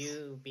 Now,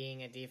 you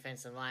being a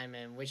defensive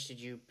lineman, which did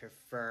you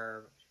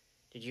prefer?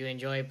 Did you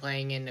enjoy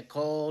playing in the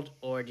cold,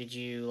 or did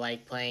you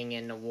like playing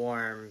in the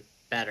warm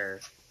better?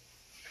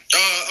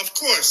 Of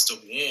course, the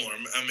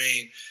warm. I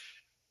mean,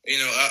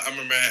 I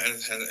remember I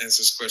had to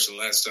answer this question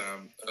last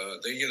time.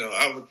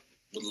 I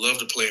would love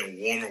to play in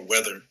warmer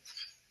weather,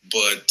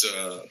 but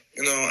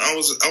I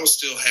was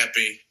still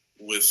happy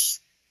with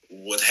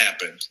what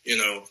happened.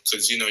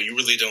 Because you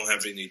really don't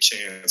have any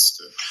chance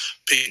to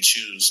pick and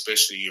choose,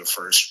 especially your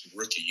first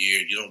rookie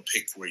year. You don't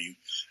pick where you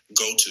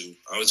go to.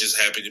 I was just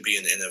happy to be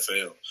in the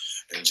NFL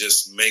and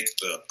just make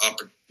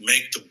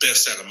the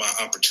best out of my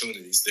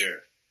opportunities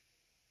there.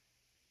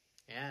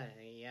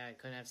 Yeah, I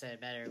couldn't have said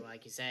it better.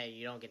 Like you said,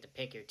 you don't get to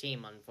pick your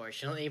team,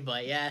 unfortunately.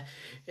 But yeah,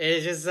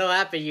 it just so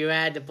happened you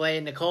had to play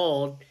in the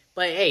cold.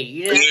 But hey,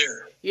 you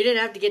didn't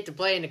have to get to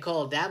play in the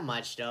cold that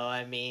much, though.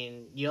 I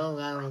mean, you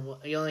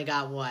only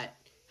got what?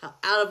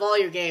 Out of all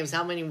your games,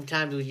 how many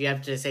times would you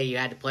have to say you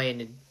had to play in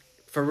the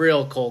for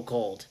real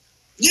cold?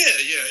 Yeah,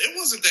 it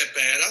wasn't that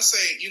bad. I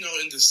say,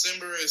 in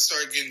December it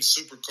started getting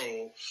super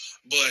cold,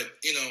 but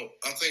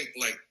I think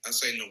I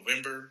say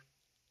November.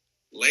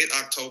 Late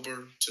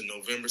October to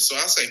November, so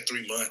I say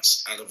 3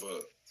 months out of a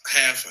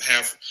half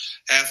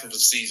of a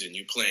season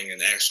you're playing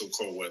in actual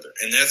cold weather,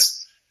 and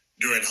that's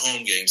during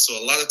home games. So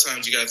a lot of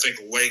times you got to think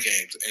away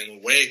games, and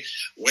away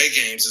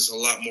games is a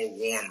lot more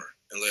warmer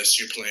unless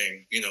you're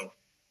playing,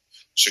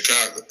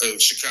 Chicago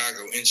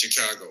in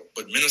Chicago.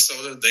 But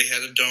Minnesota, they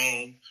had a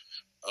dome.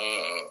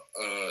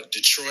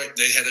 Detroit,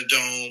 they had a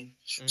dome.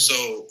 Mm-hmm.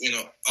 So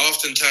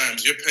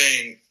oftentimes you're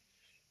playing,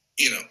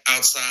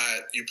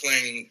 outside. You're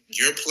playing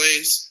your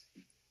place.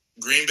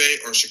 Green Bay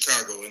or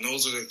Chicago, and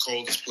those are the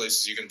coldest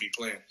places you're going to be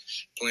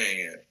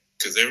playing at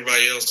because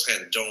everybody else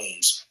had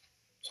domes.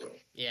 So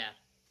yeah,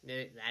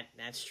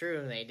 that's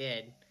true. They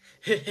did.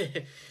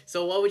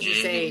 So what would you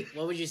say?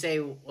 What would you say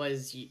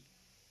was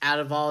out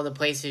of all the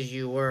places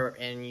you were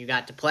and you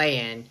got to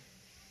play in?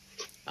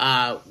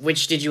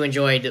 Which did you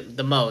enjoy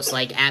the most?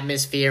 Like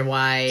atmosphere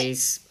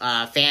wise,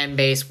 fan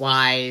base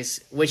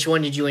wise, which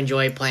one did you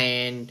enjoy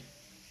playing?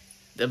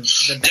 The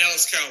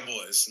Dallas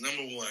Cowboys,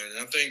 number one.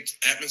 I think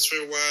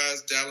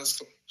atmosphere-wise,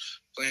 Dallas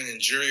playing in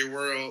Jerry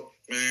World,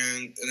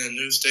 man, in a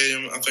new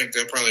stadium, I think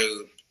that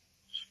probably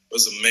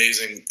was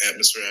amazing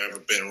atmosphere I've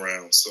ever been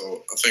around.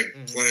 So I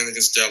think playing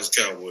against Dallas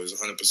Cowboys,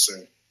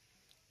 100%.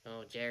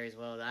 Oh, Jerry's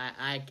World.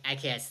 I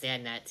can't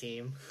stand that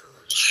team.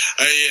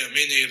 Yeah,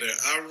 me neither.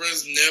 I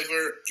was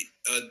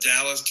never a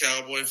Dallas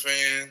Cowboy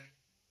fan.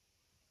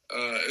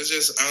 It's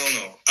just, I don't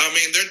know. I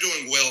mean, they're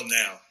doing well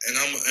now, and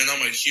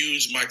I'm a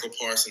huge Michael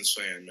Parsons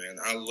fan, man.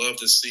 I love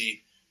to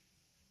see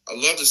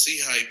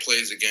how he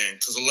plays the game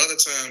because a lot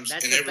of times,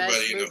 that's and the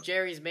everybody, best move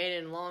Jerry's made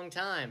in a long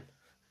time.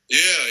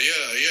 Yeah.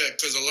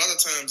 Because a lot of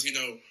times,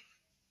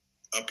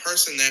 a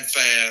person that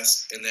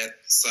fast and that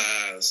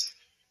size,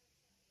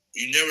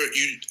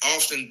 you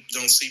often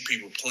don't see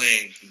people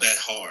playing that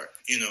hard,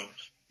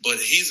 But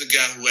he's a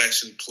guy who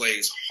actually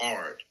plays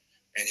hard.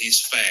 And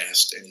he's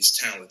fast and he's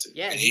talented.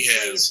 Yeah, and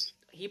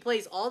he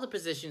plays all the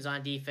positions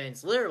on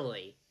defense,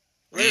 literally.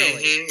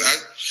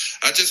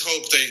 Mm-hmm. I just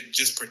hope they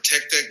just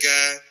protect that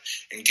guy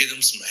and get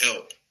him some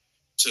help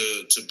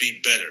to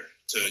be better,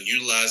 to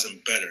utilize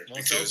him better. Well,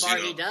 because, so far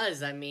he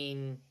does. I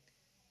mean,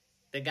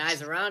 the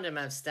guys around him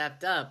have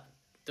stepped up.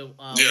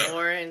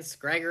 Lawrence,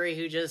 Gregory,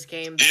 who just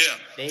came back,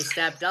 they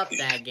stepped up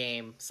that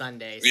game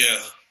Sunday. So.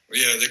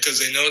 Yeah, because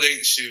they know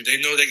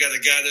they got a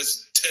guy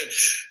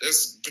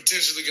that's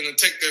potentially going to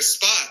take their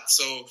spot.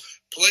 So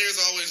players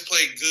always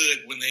play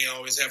good when they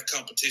always have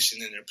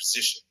competition in their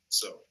position.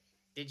 So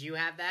did you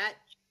have that?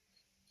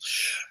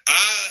 I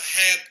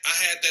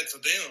had that for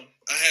them.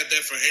 I had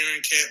that for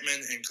Aaron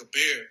Campman and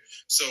Kabir.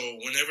 So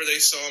whenever they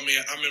saw me,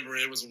 I remember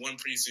it was one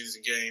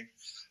preseason game.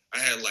 I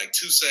had like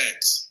 2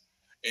 sacks,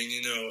 and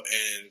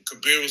and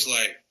Kabir was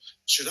like,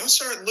 should I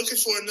start looking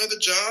for another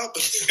job?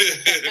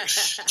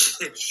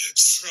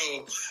 So,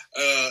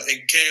 and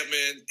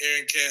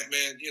Aaron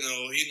Campman,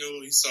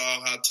 he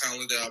saw how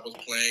talented I was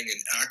playing,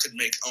 and I could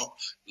make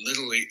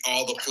literally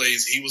all the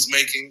plays he was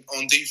making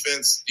on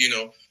defense,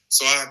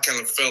 So I kind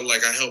of felt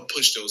like I helped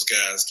push those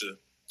guys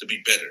to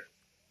be better.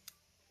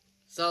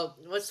 So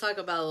let's talk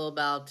a little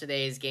about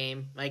today's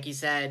game. Like you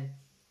said,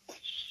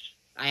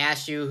 I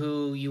asked you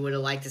who you would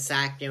have liked to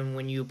sack him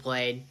when you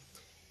played.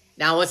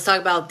 Now let's talk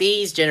about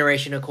these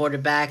generation of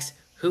quarterbacks.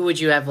 Who would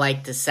you have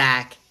liked to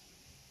sack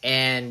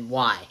and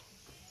why?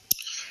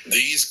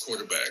 These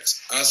quarterbacks.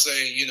 I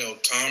say,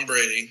 Tom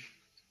Brady,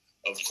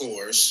 of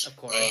course. Of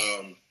course.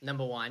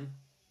 Number one.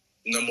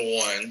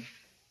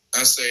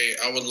 I say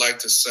I would like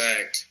to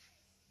sack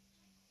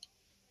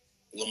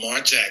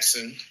Lamar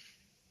Jackson.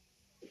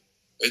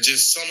 It's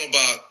just something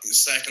about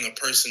sacking a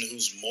person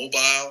who's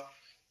mobile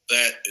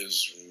that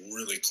is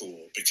really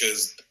cool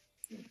because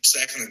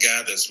sacking a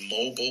guy that's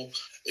mobile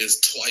is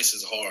twice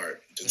as hard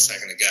than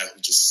sacking a guy who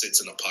just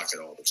sits in a pocket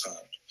all the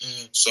time.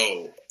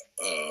 So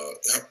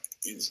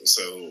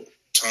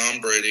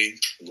Tom Brady,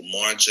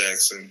 Lamar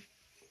Jackson,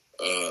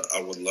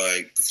 I would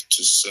like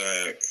to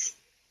sack,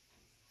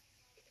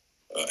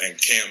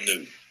 and Cam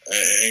Newton.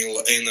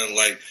 Ain't nothing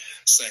like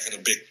sacking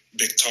a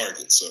big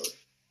target. So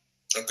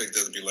I think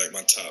that would be like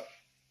my top.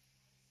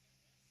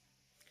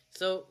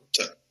 So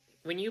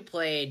when you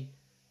played,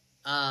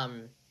 I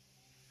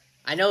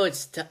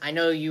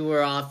know you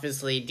were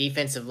obviously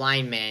defensive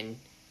lineman,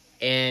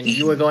 and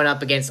you were going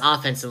up against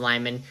offensive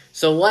linemen.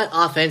 So what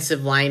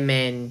offensive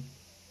linemen,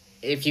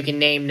 if you can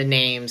name the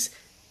names,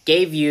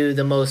 gave you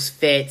the most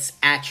fits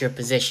at your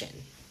position?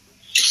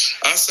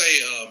 I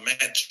say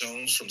Matt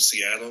Jones from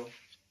Seattle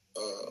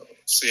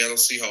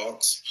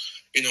Seahawks.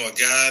 You know, a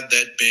guy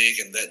that big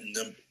and that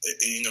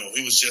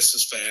he was just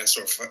as fast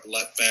or a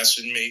lot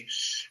faster than me.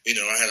 You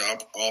know, I had an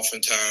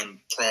oftentimes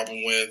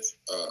problem with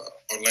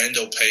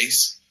Orlando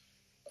Pace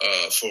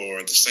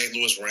for the St.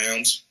 Louis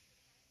Rams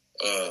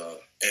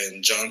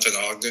and Jonathan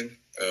Ogden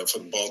for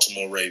the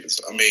Baltimore Ravens.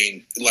 I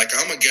mean, like,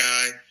 I'm a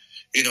guy,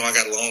 you know, I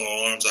got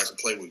long arms. I can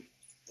play with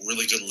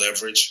really good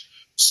leverage.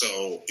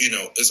 So, you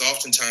know, it's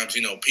oftentimes,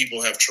 you know,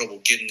 people have trouble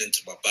getting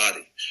into my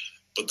body.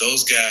 But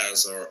those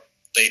guys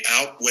they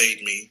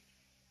outweighed me.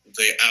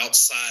 They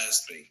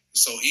outsized me.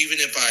 So even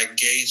if I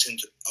engage and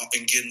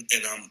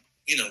I'm,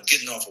 you know,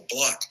 getting off a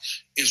block,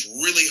 it's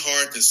really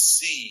hard to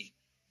see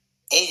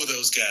over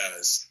those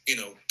guys, you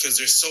know, because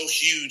they're so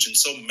huge and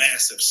so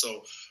massive.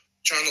 So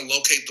trying to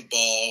locate the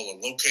ball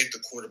or locate the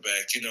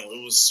quarterback, you know,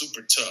 it was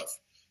super tough.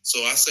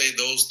 So I say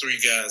those three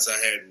guys I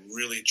had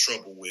really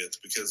trouble with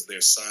because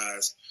their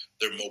size,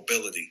 their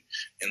mobility,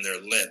 and their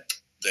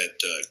length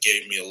that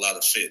gave me a lot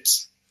of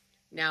fits.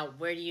 Now,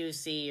 where do you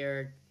see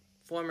your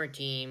former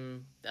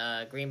team,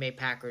 Green Bay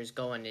Packers,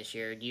 going this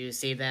year? Do you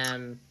see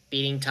them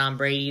beating Tom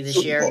Brady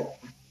this year? Bowl.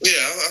 Yeah,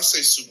 I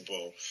say Super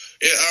Bowl.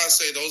 Yeah, I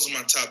say those are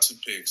my top two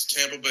picks.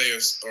 Tampa Bay are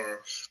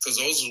because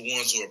those are the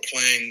ones who are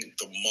playing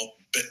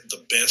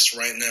the best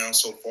right now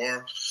so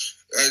far.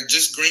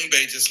 Just Green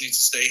Bay just needs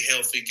to stay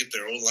healthy, get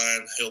their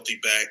O-line healthy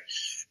back,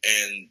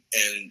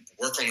 and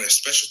work on their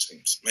special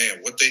teams.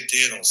 Man, what they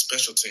did on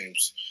special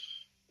teams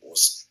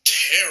was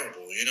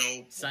terrible, you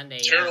know. Sunday,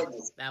 terrible.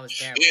 Yeah, that was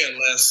terrible.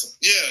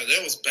 Yeah,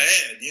 that was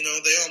bad. You know,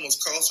 they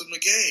almost cost them the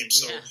game.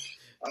 So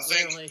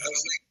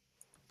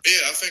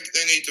yeah, I think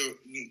they need to.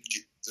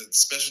 The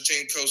special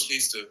team coach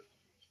needs to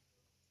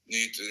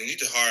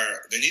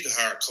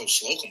hire Coach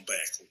Slocum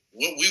back.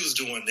 What we was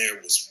doing there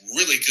was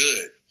really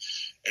good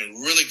and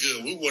really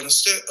good. We won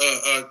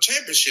a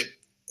championship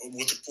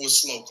with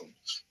Slocum.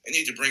 They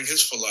need to bring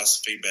his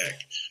philosophy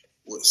back.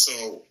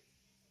 So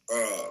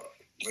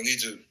they need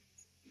to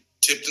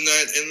tip the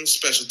night in the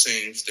special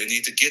teams. They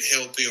need to get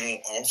healthy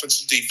on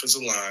offensive,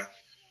 defensive line,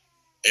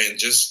 and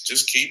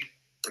just keep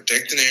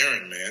protecting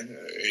Aaron, man.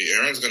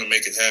 Aaron's going to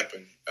make it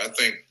happen. I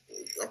think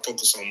I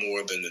focus on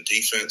more than the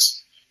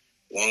defense.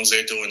 As long as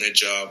they're doing their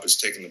job, it's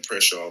taking the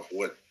pressure off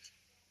what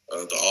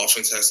the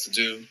offense has to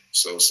do.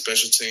 So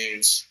special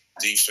teams,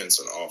 defense,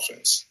 and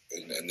offense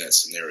in that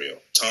scenario.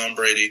 Tom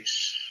Brady,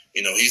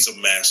 you know, he's a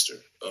master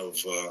of,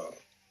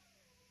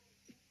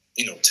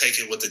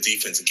 taking what the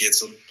defense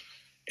gets him.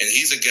 And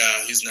he's a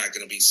guy, he's not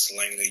going to be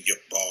slinging the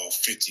ball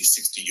 50,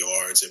 60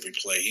 yards every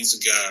play. He's a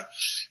guy,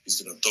 he's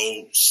going to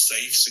throw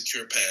safe,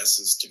 secure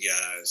passes to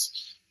guys.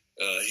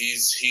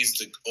 He's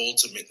the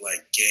ultimate,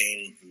 like,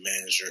 game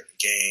manager,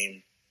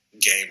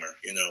 gamer,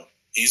 you know.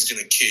 He's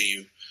going to kill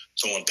you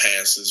throwing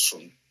passes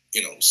from,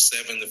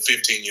 7 to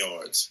 15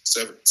 yards.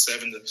 7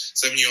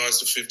 yards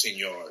to 15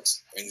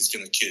 yards. And he's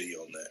going to kill you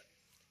on that.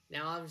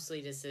 Now,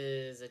 obviously, this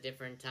is a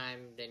different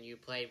time than you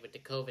played with the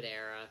COVID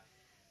era.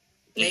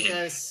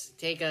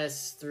 Take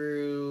us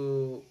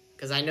through,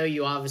 because I know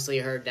you obviously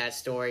heard that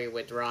story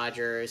with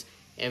Rodgers,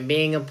 and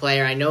being a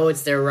player, I know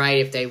it's their right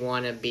if they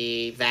want to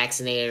be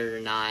vaccinated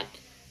or not.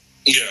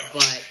 Yeah.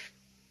 But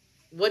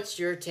what's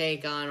your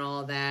take on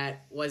all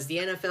that? Was the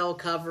NFL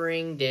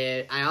covering?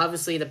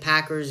 Obviously the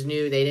Packers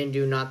knew they didn't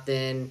do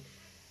nothing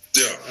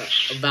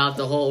about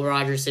the whole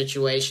Rodgers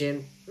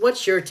situation.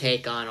 What's your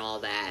take on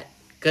all that?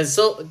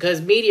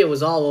 Because media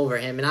was all over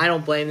him, and I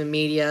don't blame the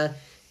media.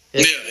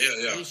 Yeah.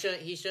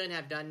 He shouldn't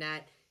have done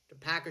that. The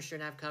Packers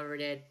shouldn't have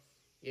covered it.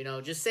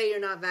 Just say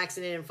you're not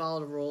vaccinated and follow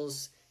the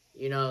rules,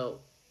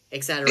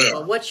 etc. Yeah.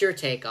 But what's your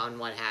take on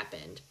what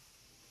happened?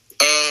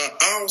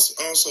 I was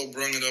also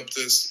bringing up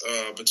this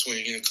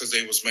between, because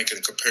they was making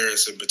a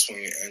comparison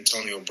between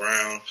Antonio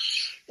Brown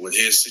with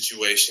his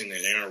situation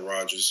and Aaron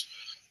Rodgers.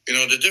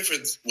 The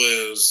difference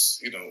was,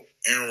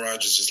 Aaron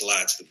Rodgers just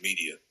lied to the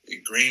media.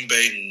 Green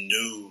Bay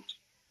knew,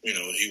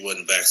 he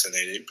wasn't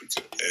vaccinated,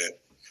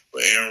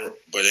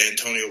 but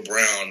Antonio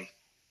Brown,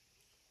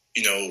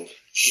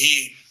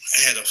 he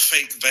had a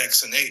fake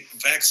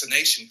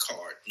vaccination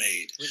card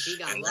made. Which he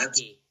got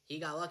lucky. He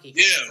got lucky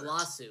because it's a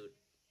lawsuit.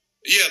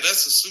 Yeah,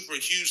 that's a super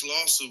huge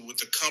lawsuit with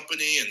the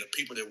company and the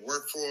people that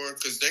work for it,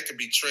 because that could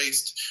be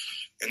traced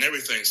and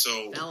everything.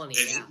 So felony,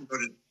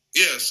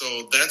 yeah.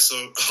 So that's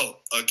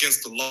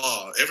against the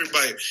law.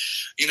 Everybody,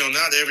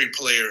 not every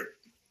player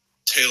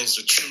tells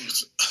the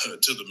truth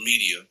to the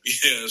media.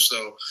 Yeah,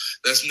 so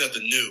that's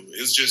nothing new.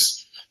 It's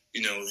just,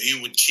 he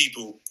would keep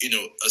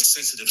a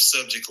sensitive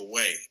subject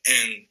away,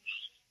 and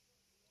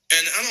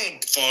I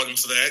don't fault him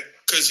for that,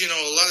 because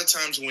a lot of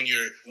times when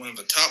you're one of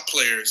the top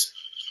players,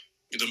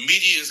 the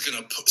media is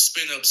going to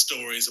spin up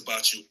stories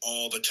about you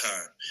all the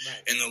time,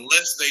 right. And the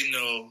less they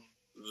know,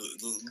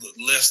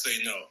 the less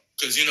they know,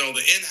 because the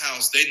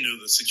in-house, they knew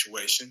the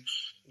situation.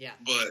 Yeah.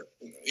 But,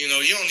 you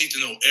don't need to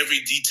know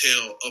every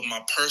detail of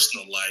my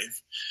personal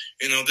life.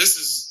 This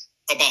is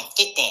about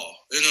football.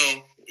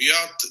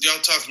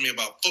 Y'all talk to me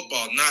about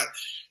football, not,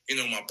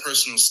 my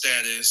personal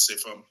status,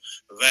 if I'm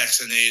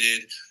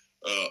vaccinated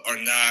or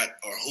not,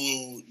 or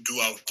who do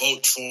I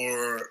vote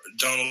for,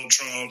 Donald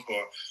Trump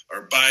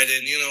or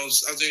Biden.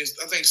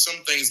 I think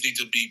some things need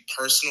to be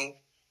personal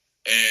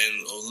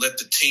and let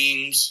the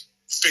teams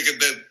figure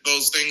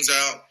those things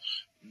out,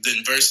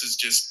 than versus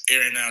just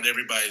airing out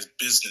everybody's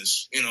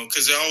business,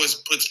 because it always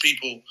puts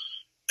people,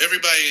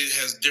 everybody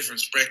has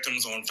different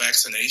spectrums on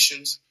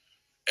vaccinations,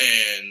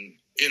 and,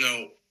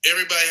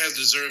 everybody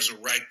deserves a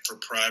right for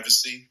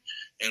privacy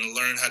and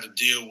learn how to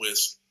deal with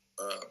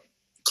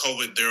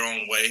COVID their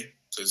own way,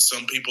 because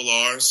some people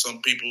are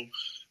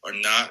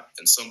not,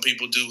 and some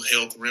people do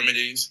health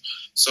remedies.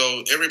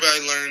 So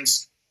everybody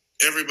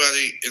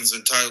is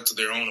entitled to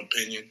their own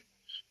opinion,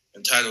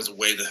 entitled to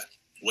way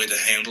to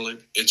handle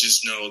it. It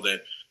just know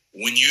that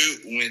when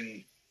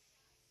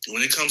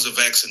it comes to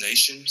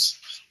vaccinations,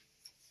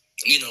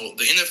 the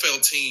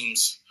NFL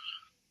teams,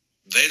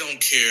 they don't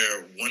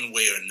care one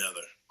way or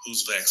another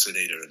who's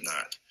vaccinated or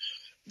not,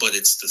 but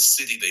it's the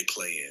city they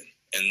play in,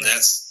 and right.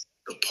 That's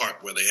the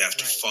part where they have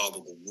to right.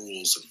 follow the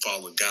rules and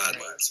follow the guidelines.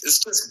 Right. It's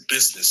just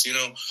business,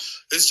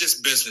 It's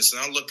just business,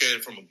 and I look at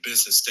it from a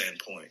business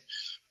standpoint.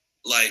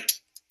 Like,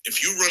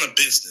 if you run a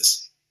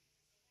business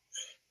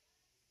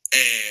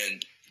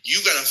and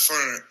you got to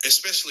firm,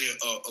 especially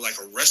like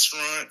a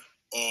restaurant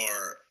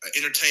or an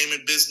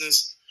entertainment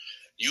business,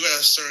 you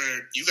got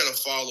to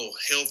follow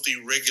healthy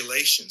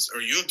regulations,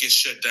 or you'll get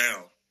shut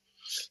down.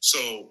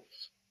 So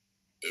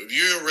if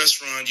you're a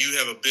restaurant, you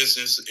have a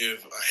business,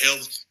 if a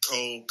health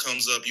code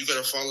comes up, you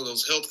got to follow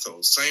those health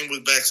codes. Same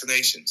with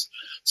vaccinations.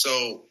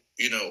 So,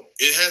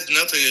 it has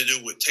nothing to do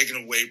with taking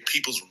away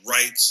people's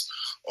rights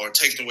or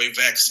taking away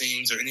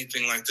vaccines or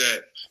anything like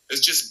that.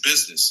 It's just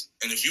business.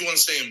 And if you want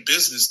to stay in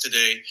business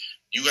today,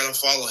 you got to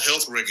follow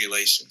health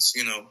regulations.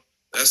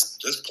 That's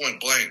point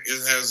blank.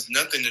 It has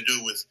nothing to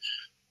do with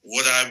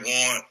what I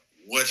want,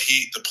 what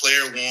the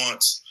player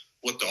wants,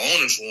 what the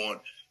owners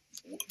want.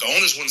 The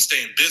owners want to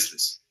stay in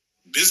business.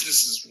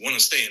 Businesses want to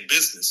stay in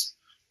business,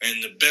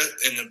 and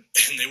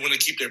and they want to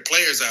keep their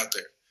players out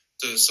there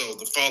to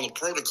follow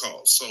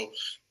protocols. So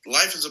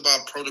life is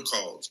about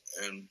protocols,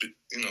 and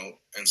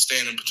and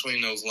staying in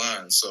between those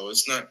lines. So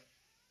it's not,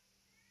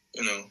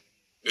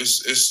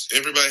 it's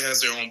everybody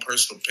has their own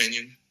personal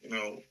opinion.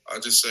 I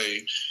just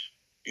say,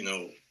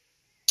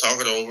 talk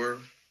it over.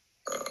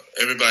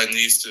 Everybody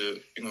needs to,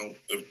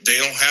 they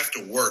don't have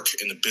to work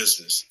in the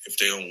business if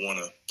they don't want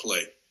to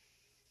play,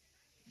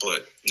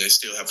 but they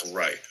still have a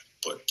right.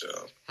 But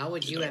how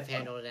would you have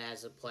handled it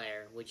as a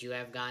player? Would you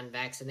have gotten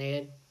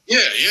vaccinated? Yeah.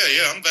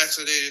 I'm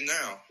vaccinated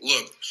now.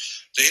 Look,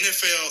 the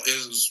NFL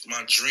is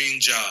my dream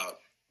job,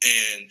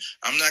 and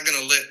I'm not going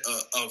to let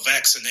a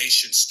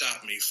vaccination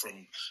stop me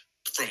from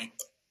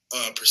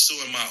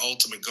pursuing my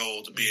ultimate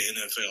goal to be an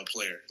NFL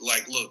player.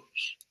 Like, look,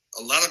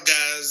 a lot of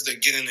guys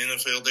that get in the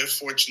NFL, they're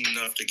fortunate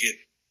enough to get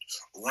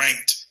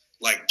ranked,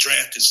 like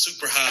drafted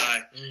super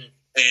high,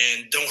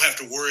 and don't have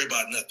to worry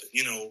about nothing.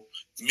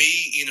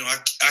 Me,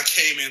 I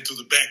came in through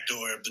the back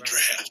door of the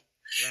draft,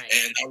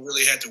 and I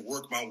really had to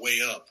work my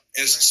way up.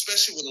 And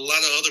especially with a lot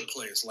of other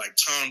players like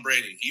Tom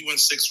Brady, he went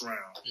 6th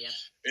round. Yep.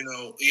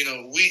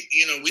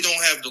 We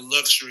don't have the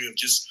luxury of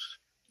just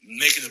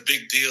making a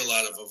big deal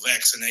out of a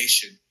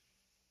vaccination.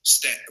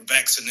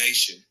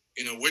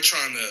 We're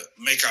trying to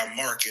make our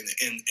mark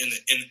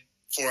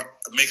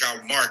make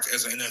our mark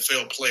as an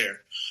NFL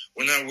player.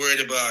 We're not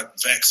worried about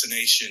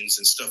vaccinations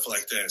and stuff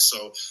like that.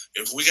 So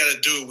if we got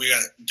to do it, we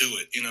got to do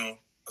it.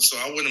 So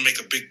I wouldn't make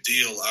a big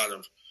deal out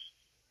of,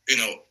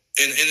 and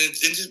it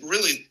just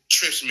really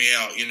trips me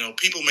out.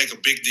 People make a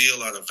big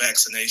deal out of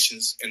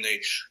vaccinations, and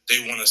they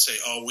want to say,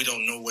 oh, we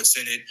don't know what's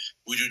in it.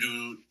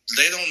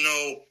 They don't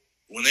know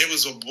when they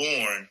was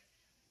born.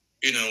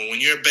 When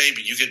you're a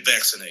baby, you get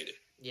vaccinated.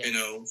 Yeah.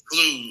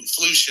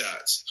 Flu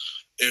shots.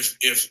 If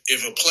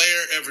a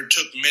player ever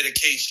took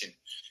medication,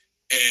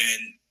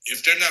 and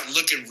if they're not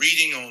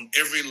reading on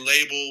every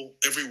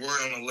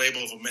word on the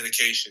label of a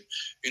medication,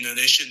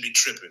 they shouldn't be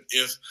tripping.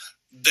 If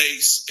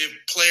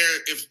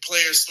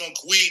players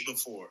smoke weed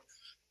before,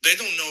 they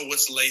don't know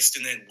what's laced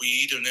in that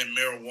weed or that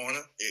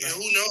marijuana. Right.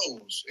 Who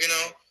knows?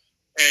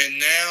 And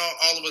now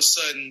all of a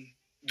sudden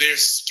they're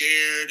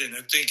scared, and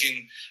they're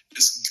thinking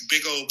this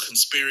big old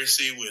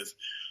conspiracy with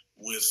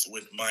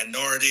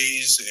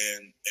minorities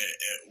and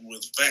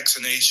with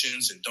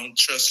vaccinations, and don't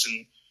trust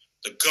in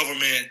the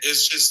government.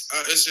 It's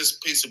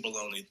just piece of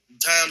baloney.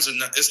 Times are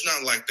not. It's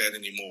not like that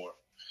anymore.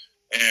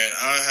 And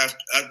I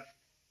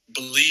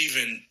believe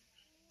in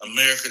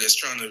America that's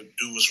trying to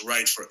do what's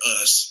right for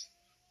us.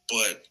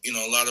 But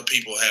a lot of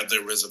people have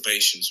their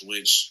reservations,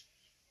 which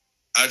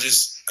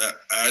it's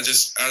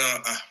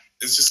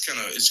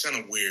kind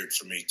of weird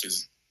for me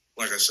because,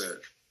 like I said.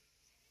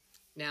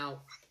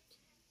 Now,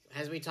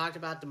 as we talked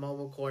about the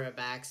mobile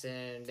quarterbacks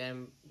and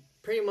them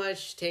pretty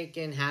much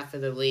taking half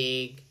of the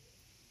league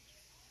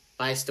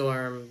by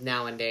storm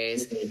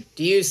nowadays,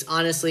 do you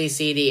honestly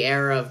see the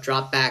era of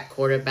drop back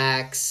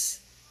quarterbacks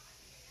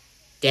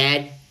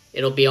dead?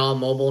 It'll be all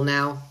mobile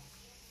now?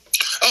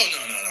 Oh,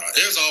 no.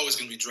 There's always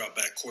going to be drop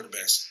back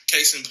quarterbacks.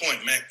 Case in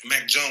point,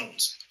 Mac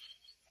Jones.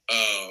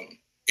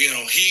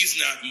 He's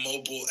not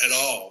mobile at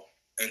all,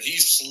 and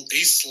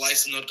he's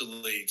slicing up the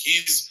league.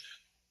 He's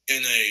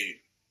in a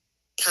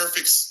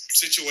perfect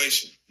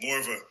situation, more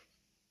of a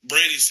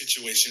Brady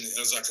situation,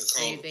 as I could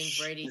call it. Do you think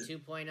Brady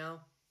 2.0?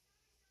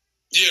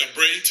 Yeah,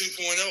 Brady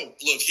 2.0.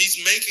 Look, he's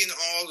making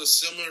all the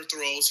similar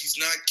throws. He's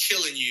not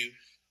killing you,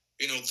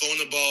 throwing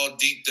the ball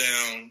deep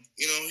down.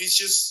 He's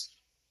just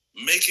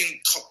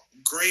making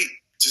great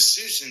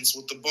decisions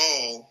with the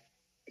ball,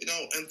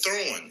 and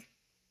throwing.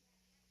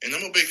 And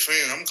I'm a big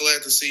fan. I'm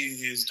glad to see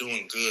he's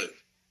doing good.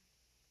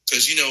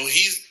 Because,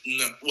 he's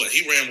not,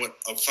 he ran,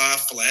 a 5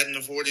 flat in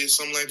the 40 or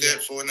something like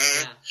that, 4.9?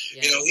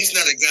 Yeah, he's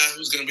not a guy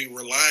who's going to be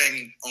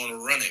relying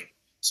on running.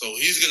 So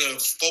he's going to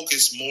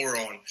focus more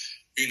on,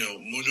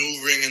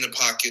 maneuvering in the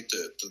pocket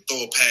to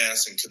throw a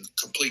pass and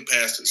complete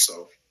passes.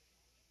 So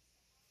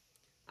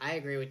I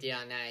agree with you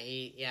on that.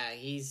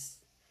 He's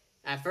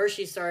at first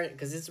he started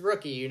because it's a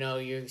rookie.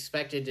 You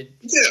expected to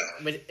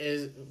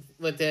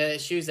with the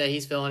shoes that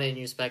he's filling in,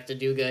 you expect to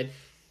do good.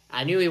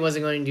 I knew he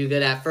wasn't going to do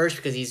good at first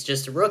because he's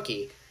just a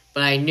rookie.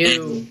 But I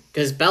knew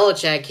because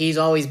Belichick, he's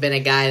always been a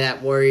guy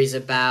that worries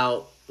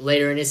about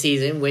later in the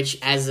season, which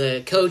as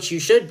a coach you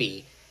should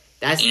be.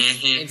 That's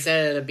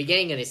instead of the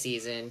beginning of the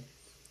season.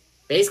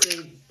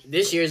 Basically,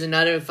 this year's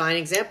another fine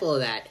example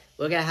of that.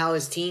 Look at how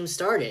his team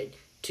started: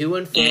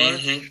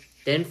 2-4,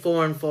 then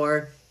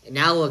 4-4, and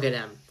now look at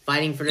them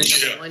fighting for the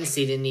number 1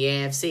 seed in the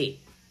AFC.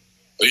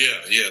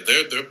 Yeah,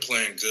 they're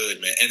playing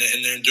good, man,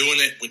 and they're doing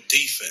it with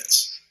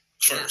defense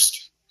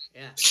first.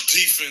 Yeah.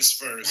 Defense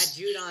first.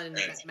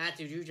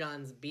 Matthew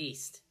Judon's a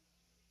beast.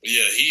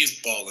 Yeah, he's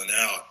balling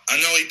out. I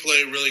know he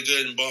played really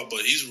good in ball,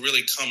 but he's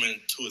really coming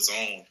to his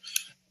own.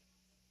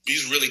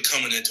 He's really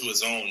coming into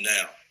his own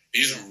now.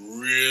 He's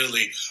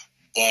really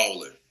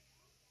balling.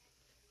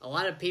 A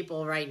lot of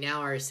people right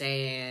now are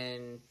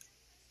saying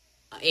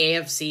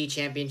AFC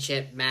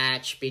championship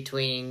match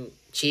between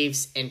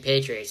Chiefs and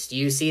Patriots. Do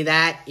you see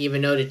that?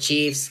 Even though the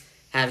Chiefs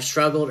have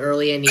struggled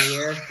early in the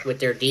year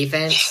with their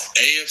defense?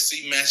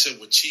 AFC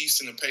matchup with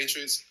Chiefs and the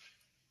Patriots?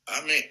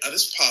 I mean,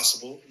 it's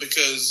possible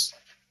because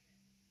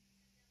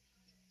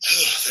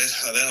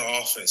that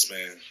offense,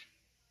 man,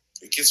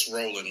 it gets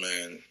rolling,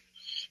 man.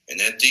 And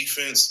that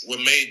defense, what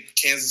made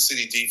Kansas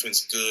City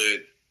defense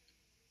good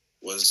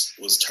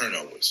was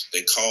turnovers.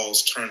 They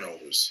caused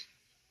turnovers.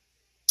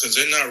 Because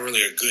they're not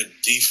really a good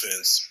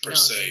defense per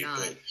se,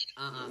 but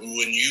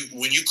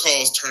when you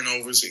cause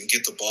turnovers and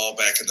get the ball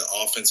back in the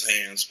offense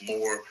hands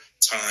more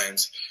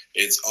times,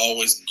 it's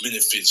always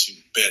benefits you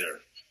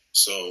better.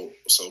 So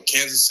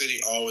Kansas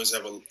City always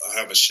have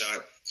a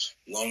shot, as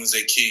long as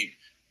they keep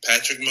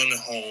Patrick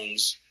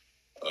Mahomes,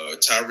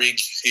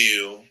 Tyreek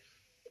Hill,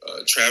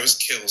 Travis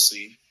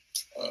Kelce.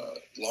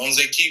 As long as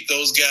they keep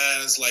those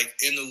guys like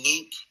in the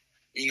loop,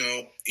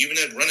 even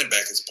that running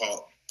back is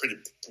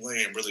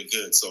playing really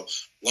good. So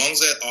long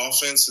as that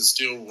offense is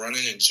still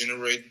running and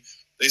generating,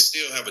 they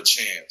still have a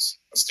chance.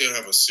 I still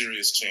have a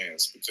serious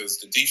chance because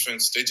the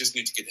defense, they just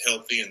need to get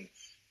healthy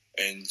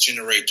and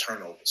generate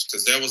turnovers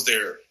because that was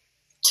their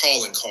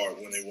calling card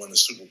when they won the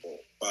Super Bowl,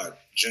 by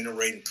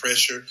generating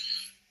pressure,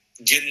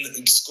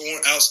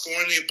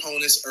 outscoring the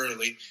opponents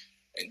early,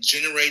 and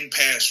generating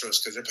pass rush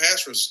because their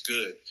pass rush is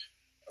good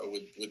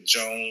with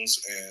Jones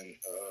and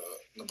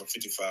number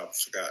 55, I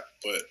forgot,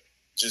 but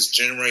just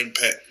generating,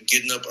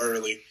 getting up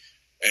early,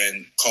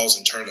 and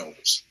causing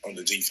turnovers on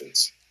the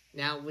defense.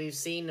 Now, we've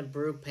seen the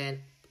blueprint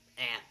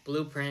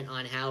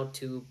on how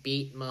to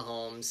beat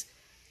Mahomes.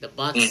 The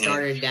Bucs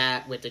started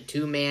that with a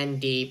 2-man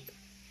deep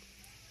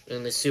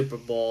in the Super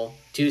Bowl,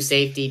 2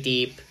 safety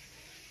deep.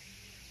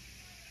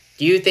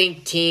 Do you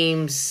think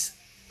teams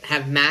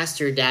have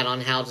mastered that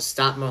on how to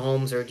stop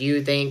Mahomes, or do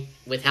you think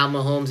with how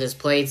Mahomes has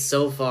played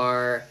so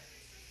far,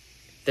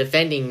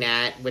 defending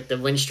that with the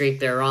win streak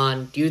they're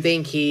on, do you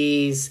think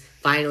he's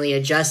finally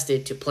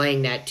adjusted to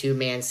playing that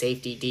 2-man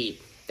safety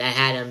deep that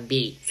had him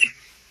beat?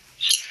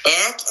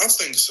 I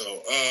think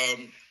so.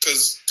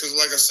 Because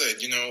like I said,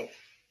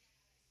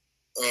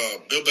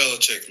 Bill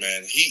Belichick,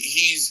 man,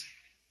 he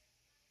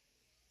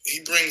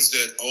brings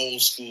that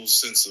old school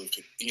sense of,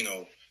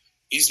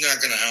 he's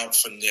not going to out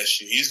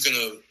finesse you. He's going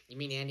to You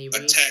mean Andy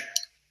Reid? attack.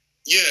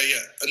 Yeah.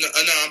 No,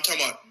 I'm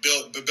talking about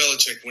Bill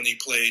Belichick when he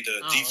played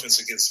defense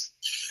against.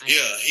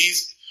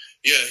 He's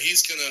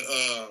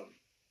gonna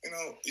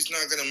he's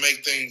not going to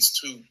make things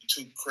too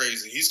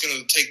crazy. He's going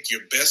to take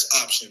your best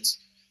options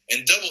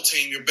and double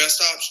team your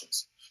best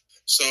options.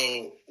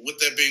 So with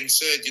that being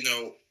said,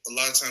 a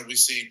lot of times we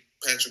see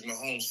Patrick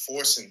Mahomes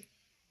forcing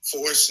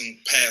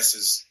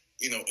passes,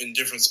 in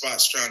different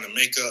spots, trying to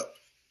make up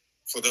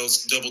for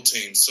those double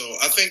teams. So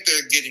I think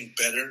they're getting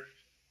better.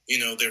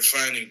 They're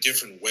finding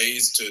different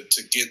ways to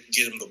get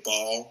him the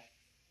ball,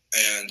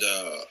 and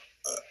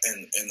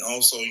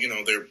also,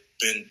 they've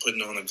been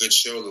putting on a good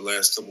show the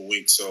last couple of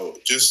weeks. So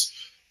just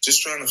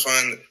trying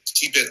to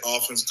keep that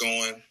offense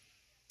going.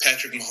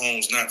 Patrick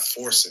Mahomes not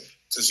forcing,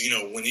 because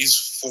when he's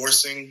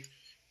forcing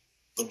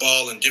the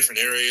ball in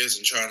different areas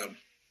and trying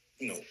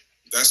to,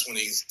 that's when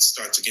he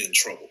starts to get in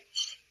trouble.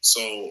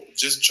 So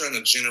just trying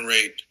to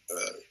generate,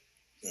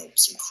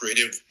 some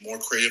more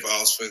creative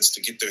offense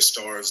to get their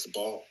stars the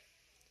ball.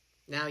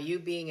 Now, you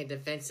being a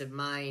defensive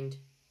mind,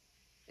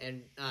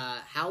 and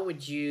how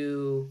would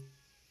you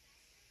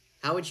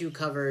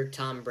cover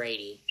Tom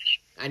Brady?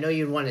 I know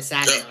you'd want to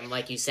sack him,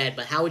 like you said,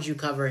 but how would you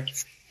cover him?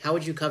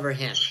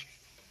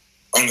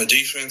 On the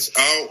defense,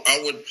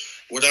 I would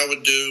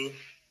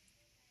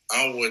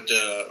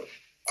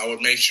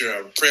make sure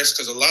I would press,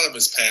 because a lot of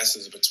his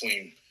passes are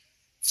between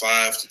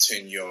 5 to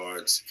 10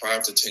 yards.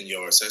 5 to 10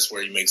 yards. That's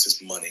where he makes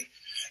his money,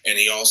 and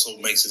he also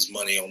makes his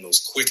money on those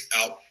quick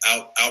out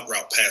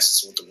route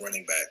passes with the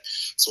running back.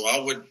 So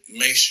I would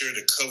make sure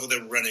to cover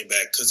the running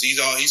back, because he's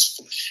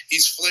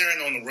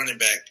flaring on the running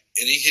back,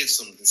 and he hits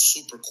them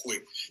super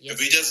quick. Yes. If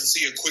he doesn't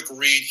see a quick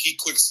read, he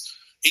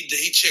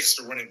checks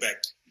the running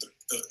back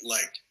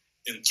like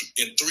in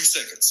 3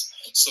 seconds.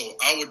 So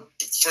I would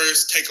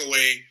first take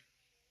away,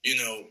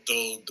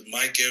 the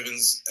Mike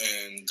Evans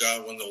and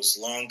Godwin, those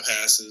long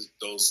passes,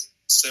 those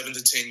 7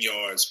 to 10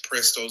 yards,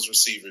 press those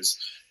receivers.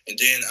 And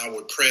then I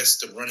would press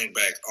the running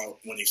back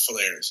when he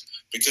flares,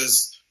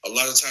 because a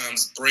lot of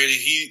times Brady,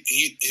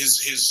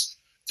 his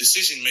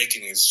decision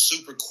making is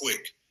super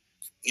quick.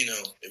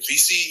 If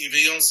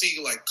he don't see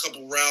like a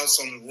couple routes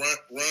on the run,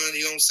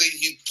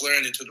 he's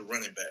flaring it to the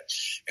running back.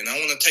 And I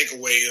want to take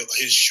away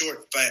his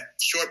short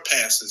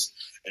passes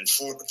and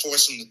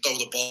force him to throw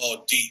the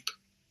ball deep.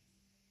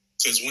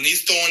 Because when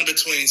he's throwing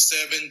between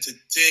 7 to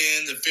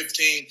 10 to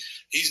 15,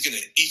 he's going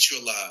to eat you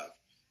alive.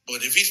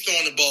 But if he's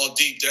throwing the ball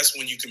deep, that's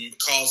when you can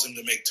cause him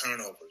to make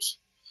turnovers.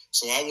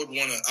 So I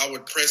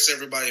would press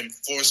everybody and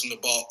force him to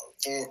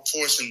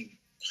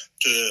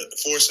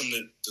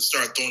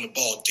start throwing the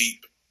ball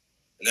deep.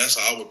 And that's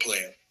how I would play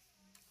him.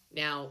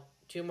 Now,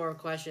 2 more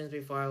questions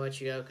before I let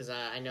you go, because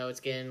I know it's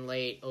getting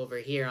late over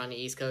here on the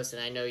East Coast,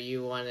 and I know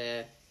you want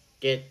to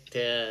get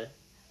to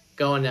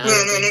going to other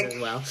things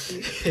as well.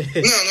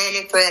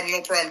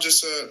 No problem.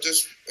 Just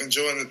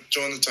enjoying the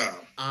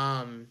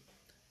time.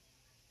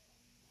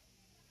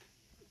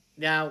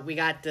 Now we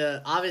got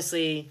the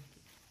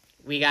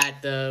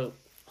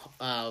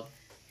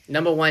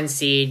number 1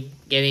 seed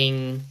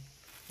getting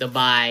the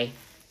bye.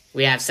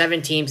 We have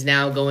 7 teams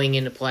now going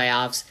into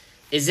playoffs.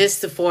 Is this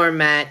the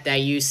format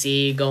that you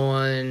see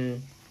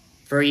going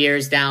for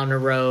years down the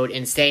road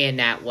and staying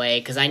that way?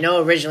 Because I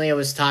know originally it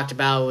was talked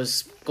about it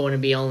was going to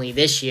be only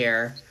this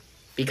year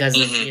because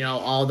of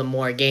all the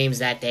more games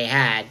that they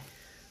had.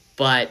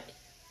 But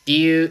do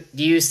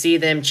you see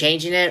them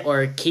changing it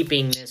or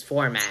keeping this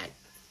format?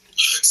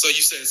 So you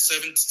said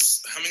 7.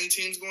 How many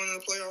teams going to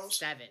the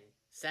playoffs?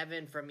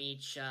 7 from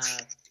each.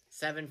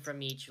 7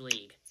 from each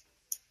league.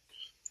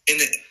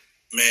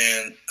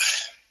 Man.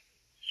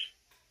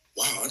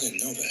 Wow, I didn't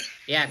know that.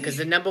 Yeah, because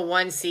the number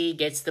 1 seed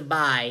gets the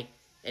bye,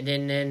 and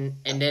then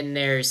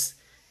there's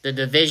the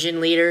division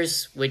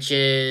leaders, which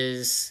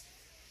is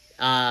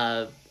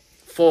 4.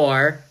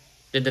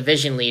 The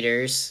division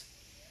leaders.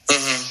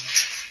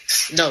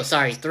 No,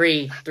 sorry,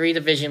 3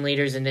 division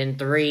leaders, and then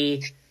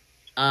 3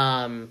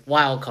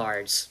 wild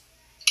cards.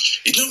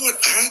 You know what?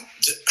 I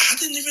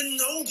didn't even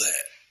know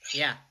that.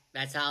 Yeah,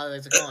 that's how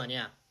it's going.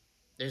 Yeah,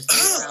 there's 3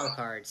 wild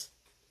cards.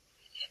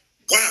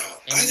 Wow,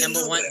 and I didn't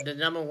know that. The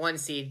number 1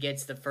 seed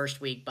gets the first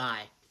week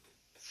bye.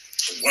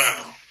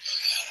 Wow.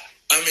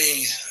 I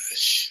mean,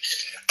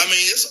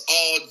 it's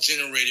all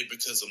generated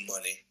because of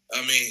money.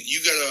 I mean,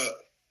 you gotta.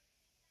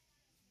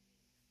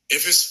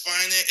 If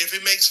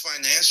it makes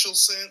financial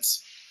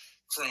sense,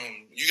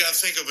 you gotta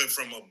think of it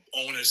from an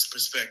owner's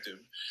perspective.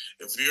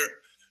 If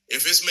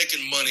it's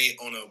making money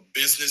on a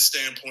business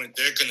standpoint,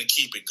 they're gonna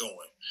keep it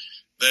going.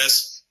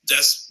 That's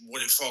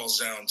what it falls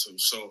down to.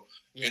 So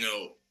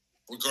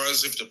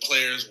regardless if the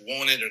players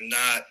want it or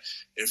not,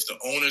 if the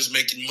owner's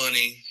making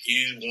money,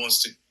 he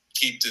wants to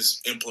keep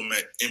this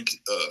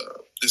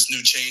this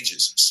new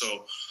changes.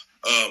 So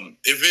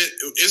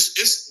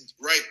it's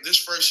right, this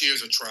first year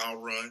is a trial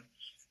run,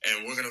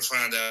 and we're gonna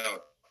find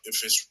out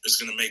if it's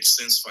gonna make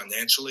sense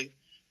financially,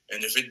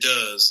 and if it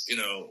does,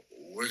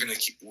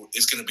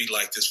 it's gonna be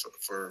like this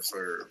for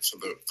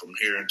from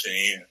here until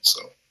the end.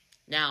 So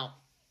now,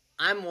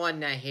 I'm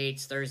one that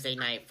hates Thursday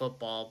night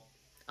football.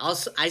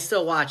 I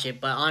still watch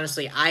it, but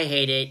honestly, I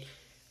hate it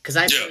because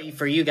I feel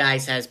for you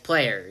guys as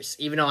players.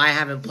 Even though I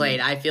haven't played,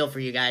 I feel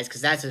for you guys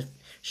because that's a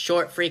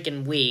short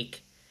freaking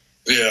week.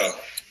 Yeah.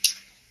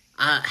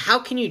 How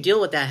can you deal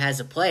with that as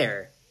a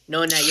player,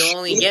 knowing that you'll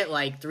only get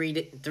like 3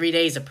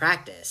 days of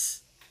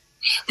practice?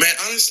 Man,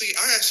 honestly,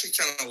 I actually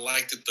kind of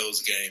liked it,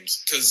 those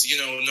games, because,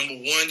 number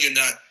one, you're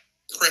not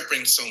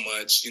prepping so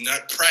much, you're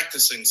not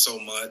practicing so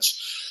much,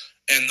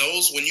 and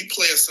those, when you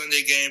play a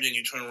Sunday game, then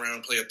you turn around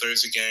and play a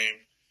Thursday game,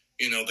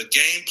 the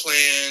game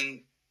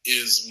plan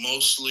is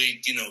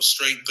mostly,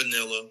 straight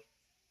vanilla,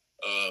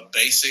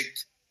 basic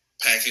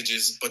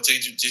packages, but they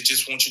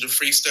just want you to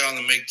freestyle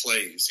and make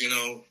plays,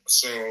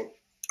 so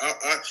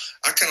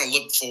I kind of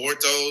look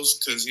forward to those,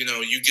 because,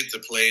 you get to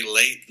play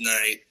late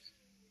night,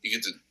 you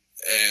get to,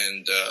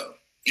 and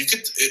you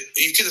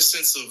get a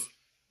sense of,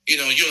 you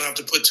don't have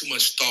to put too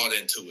much thought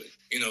into it,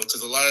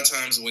 because a lot of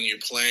times when you're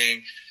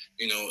playing,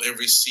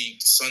 every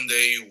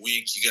Sunday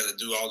week, you got to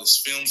do all this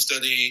film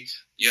study,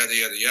 yada,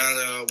 yada,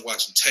 yada,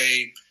 watching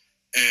tape.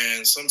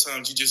 And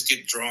sometimes you just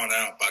get drawn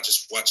out by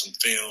just watching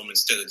film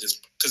instead of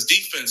just, because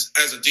defense,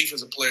 as a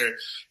defensive player,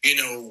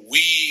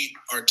 we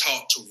are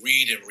taught to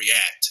read and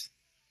react.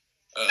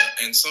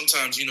 And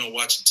sometimes,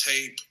 watching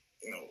tape,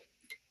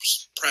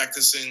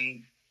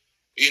 practicing,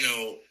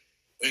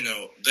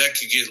 that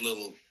could get a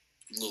little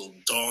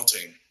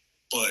daunting.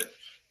 But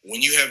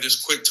when you have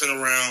this quick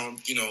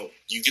turnaround,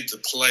 you get to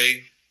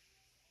play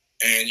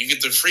and you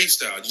get to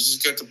freestyle. You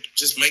just got to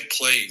just make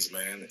plays,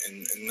 man,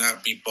 and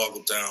not be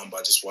boggled down by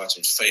just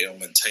watching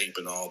film and tape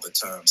and all the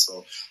time.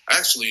 So I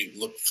actually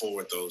look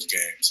forward to those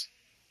games.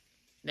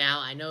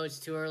 Now, I know it's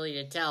too early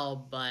to tell,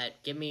 but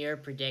give me your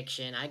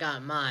prediction. I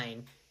got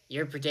mine.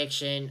 Your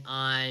prediction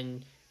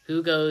on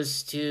who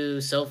goes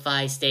to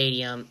SoFi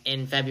Stadium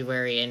in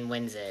February and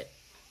wins it.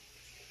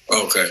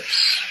 Okay.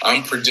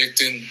 I'm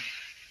predicting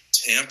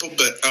Tampa,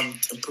 but I'm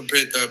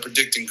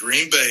predicting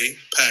Green Bay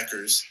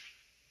Packers.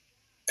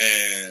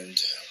 And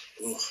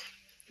let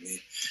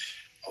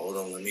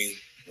me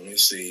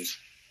see.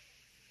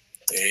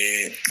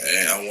 And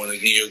I want to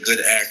give you a good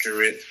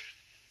accurate.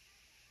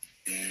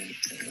 And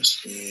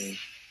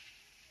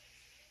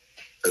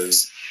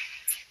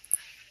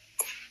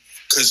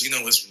because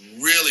it's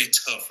really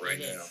tough right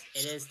now.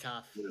 It is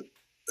tough.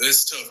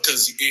 It's tough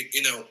because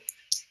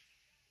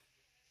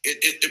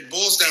it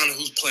boils down to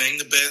who's playing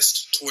the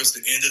best towards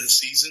the end of the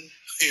season.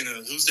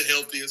 Who's the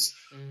healthiest,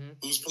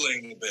 who's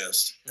playing the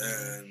best.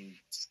 And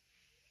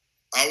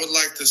I would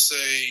like to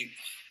say,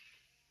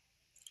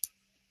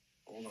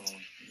 hold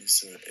on, you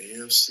said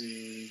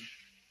AFC,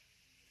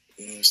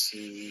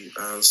 NFC,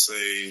 I'll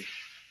say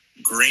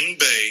Green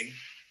Bay,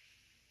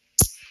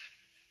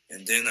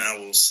 and then I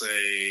will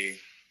say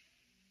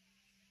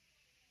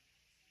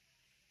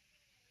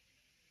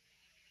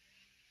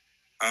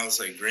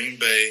Green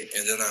Bay,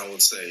 and then I'll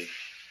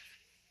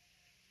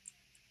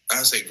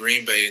say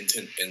Green Bay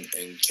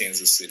and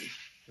Kansas City.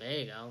 There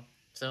you go.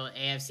 So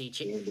AFC,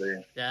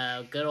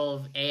 the good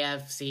old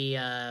AFC,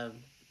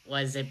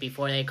 was it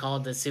before they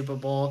called the Super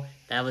Bowl?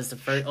 That was the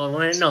first.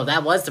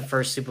 That was the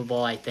first Super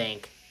Bowl, I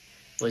think.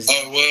 It was,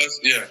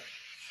 yeah.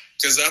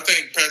 Because I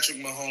think Patrick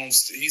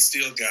Mahomes, he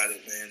still got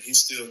it, man. He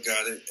still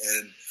got it,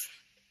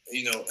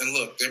 and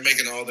look, they're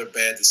making all their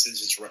bad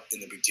decisions right in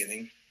the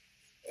beginning,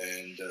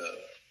 and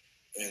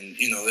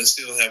they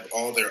still have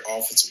all their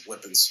offensive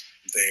weapons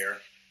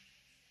there.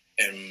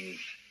 And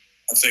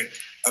I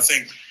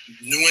think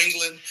New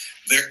England,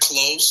 they're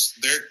close.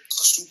 They're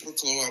super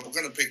close. We're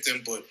going to pick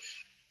them, but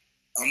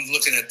I'm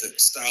looking at the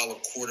style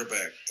of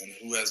quarterback and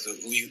who has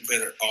the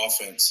better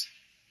offense.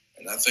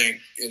 And I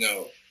think,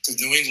 because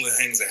New England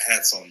hangs their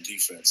hats on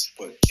defense,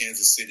 but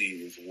Kansas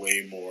City is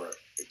way more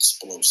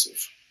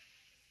explosive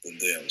than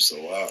them. So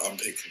I'm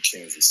picking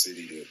Kansas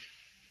City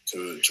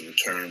to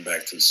return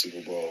back to the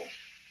Super Bowl.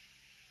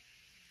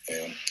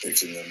 And I'm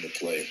picking them to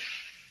play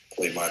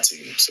my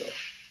team. So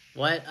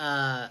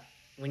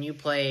when you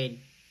played,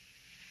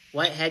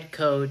 what head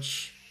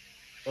coach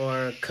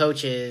or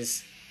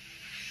coaches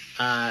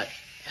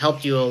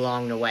helped you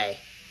along the way?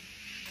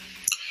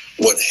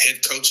 What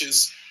head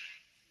coaches?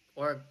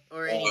 Or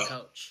any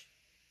coach?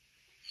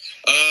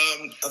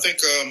 I think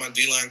my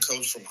D-line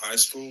coach from high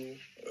school,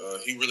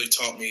 he really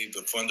taught me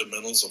the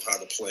fundamentals of how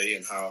to play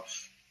and how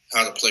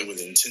to play with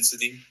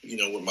intensity,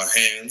 with my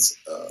hands.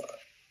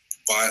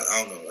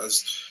 I don't know.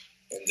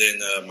 And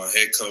then my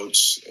head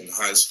coach in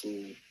high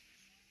school,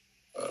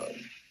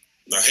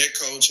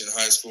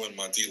 and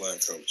my D-line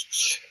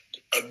coach.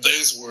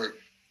 Those were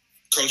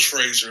Coach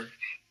Frazier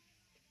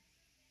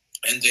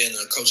and then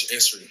Coach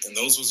Essery. And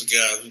those was a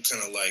guy who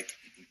kind of like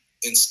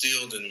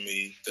instilled in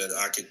me that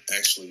I could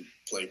actually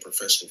play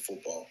professional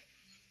football.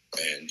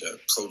 And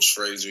Coach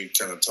Frazier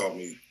kind of taught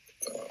me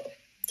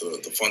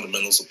the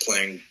fundamentals of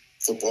playing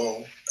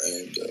football.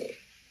 And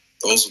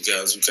those were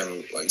guys who kind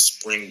of like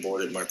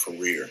springboarded my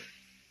career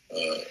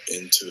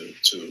into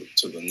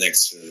the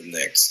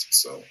next.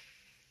 So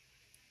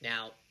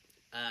now,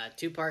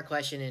 two-part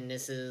question, and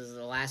this is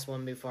the last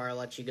one before I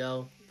let you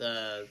go.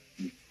 The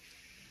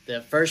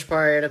first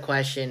part of the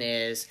question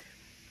is,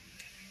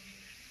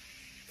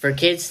 for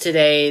kids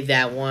today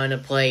that want to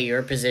play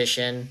your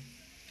position,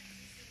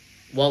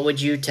 what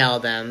would you tell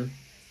them?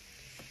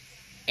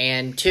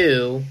 And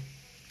two,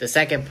 the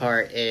second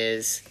part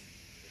is,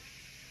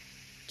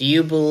 do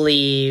you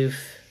believe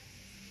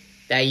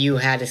that you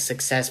had a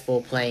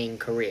successful playing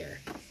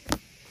career?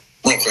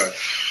 Okay.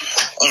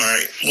 All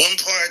right. One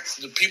part,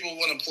 the people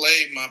want to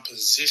play my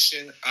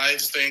position. I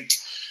think,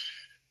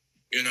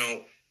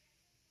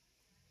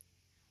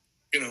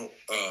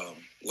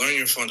 learn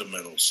your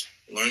fundamentals.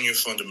 Learn your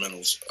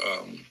fundamentals.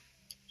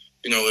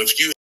 If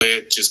you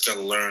just got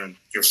to learn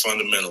your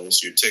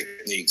fundamentals, your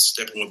techniques,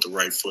 stepping with the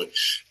right foot,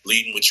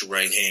 leading with your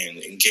right hand,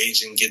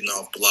 engaging, getting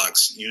off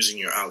blocks, using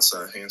your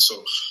outside hand.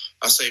 So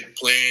I say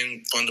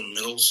playing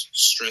fundamentals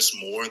stress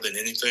more than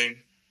anything.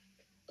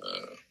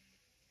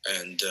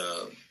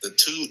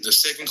 The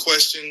second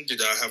question,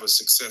 did I have a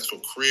successful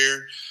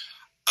career?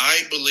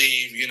 I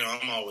believe,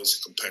 I'm always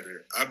a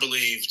competitor. I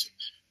believed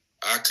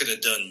I could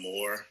have done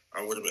more.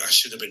 I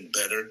should have been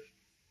better.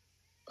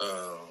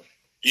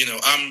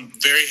 I'm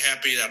very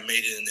happy that I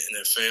made it in the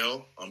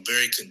NFL. I'm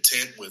very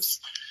content with,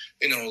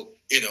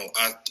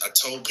 I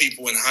told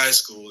people in high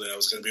school that I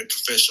was going to be a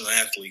professional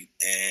athlete,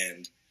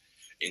 and,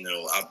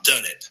 I've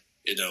done it,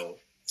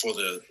 for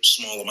the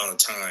small amount of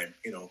time,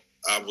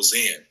 I was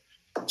in.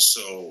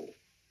 So,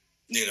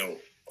 at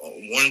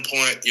one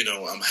point,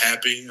 I'm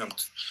happy.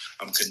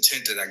 I'm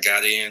content that I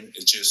got in.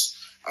 It's just,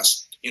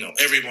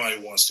 everybody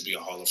wants to be a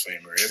Hall of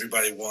Famer.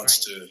 Everybody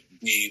wants to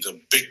be the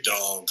big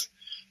dog.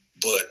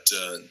 But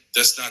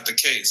that's not the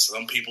case.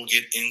 Some people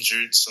get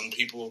injured. Some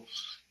people,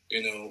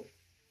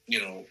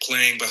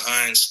 playing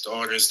behind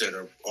starters that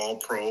are all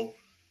pro,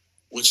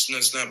 which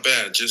that's not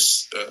bad.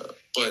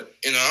 But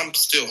I'm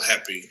still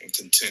happy and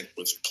content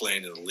with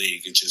playing in the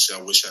league. It's just I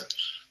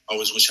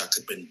always wish I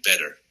could have been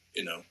better.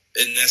 And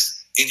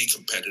that's any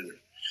competitor.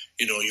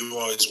 You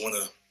always want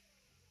to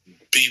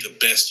be the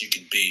best you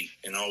can be,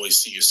 and always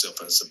see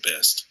yourself as the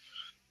best.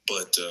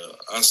 But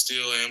I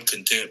still am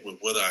content with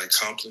what I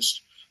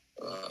accomplished.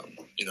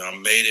 I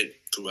made it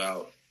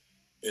throughout,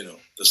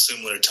 the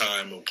similar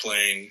time of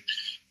playing,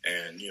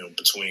 and,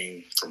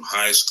 from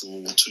high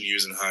school, 2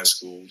 years in high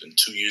school, then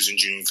 2 years in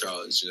junior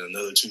college,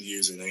 another 2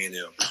 years in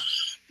A&M,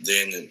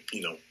 then,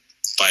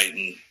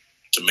 fighting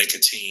to make a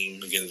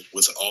team again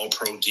with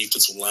all-pro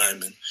defensive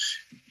linemen.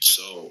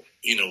 So,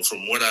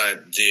 from what I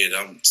did,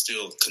 I'm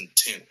still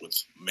content with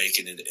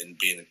making it and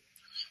being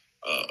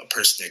a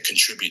person that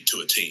contribute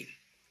to a team.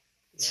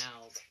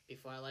 Now,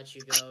 before I let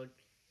you go,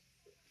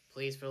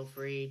 please feel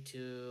free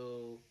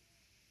to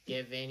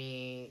give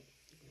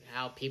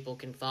how people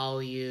can follow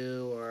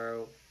you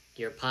or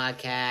your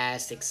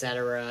podcast,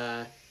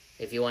 etc.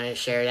 If you want to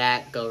share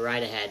that, go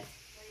right ahead.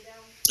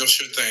 No,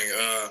 sure thing.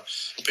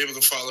 People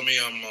can follow me.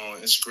 I'm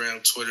on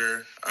Instagram,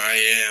 Twitter. I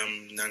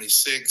am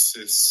 96.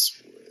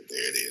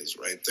 There it is,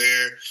 right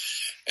there.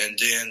 And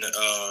then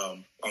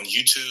on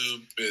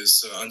YouTube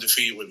is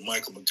Undefeated with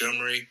Michael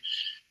Montgomery.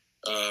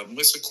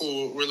 It's a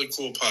really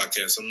cool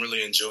podcast. I'm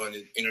really enjoying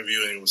it,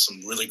 interviewing with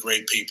some really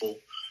great people.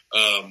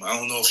 I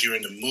don't know if you're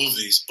into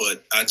movies,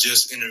 but I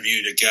just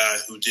interviewed a guy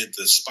who did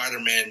the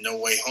Spider-Man No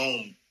Way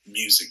Home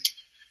music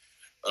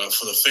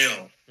for the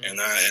film, and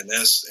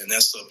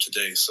that's up to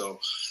date. So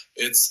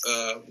it's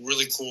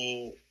really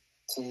cool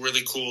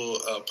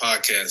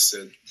podcast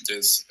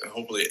that's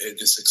hopefully it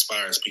just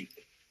inspires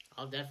people.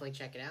 I'll definitely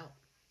check it out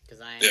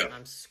because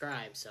I'm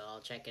subscribed, so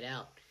I'll check it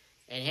out.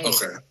 And hey,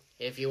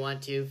 if you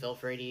want to, feel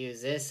free to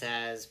use this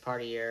as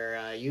part of your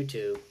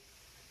YouTube.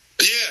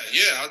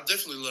 Yeah, I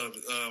definitely love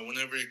it.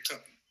 Whenever it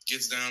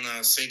gets down,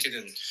 I sync it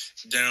and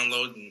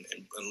download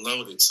and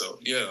load it. So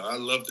yeah, I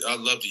love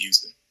to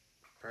use it.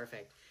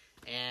 Perfect.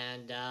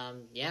 And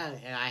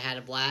I had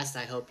a blast.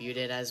 I hope you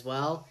did as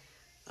well.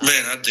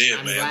 Man, I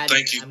did, man.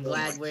 Thank you. I'm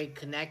glad we're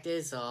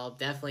connected, so I'll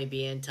definitely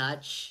be in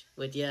touch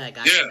with you. I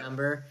got your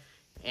number.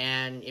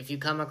 And if you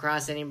come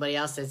across anybody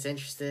else that's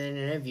interested in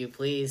an interview,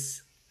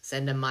 please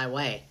send them my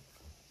way.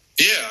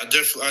 Yeah, I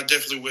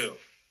definitely will.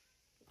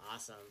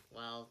 Awesome.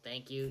 Well,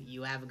 thank you.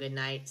 You have a good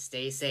night.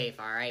 Stay safe.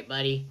 All right,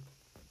 buddy?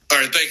 All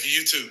right, thank you.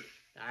 You too.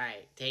 All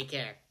right, take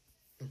care.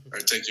 All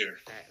right, take care.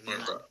 All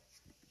right, bye.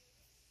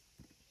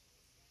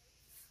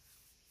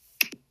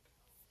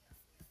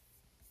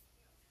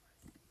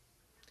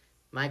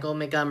 Michael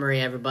Montgomery,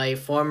 everybody,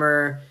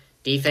 former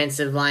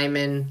defensive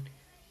lineman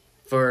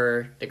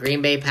for the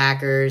Green Bay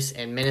Packers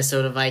and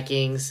Minnesota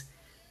Vikings.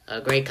 A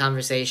great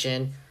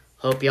conversation.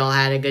 Hope you all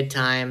had a good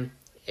time.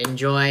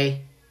 Enjoy.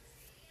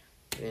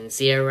 And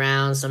see you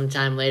around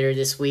sometime later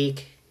this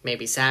week.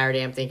 Maybe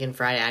Saturday, I'm thinking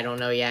Friday. I don't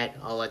know yet.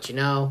 I'll let you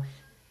know.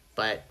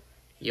 But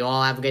you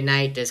all have a good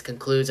night. This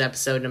concludes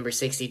episode number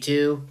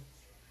 62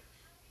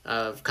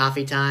 of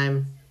Coffee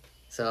Time.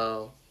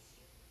 So,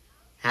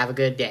 have a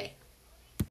good day.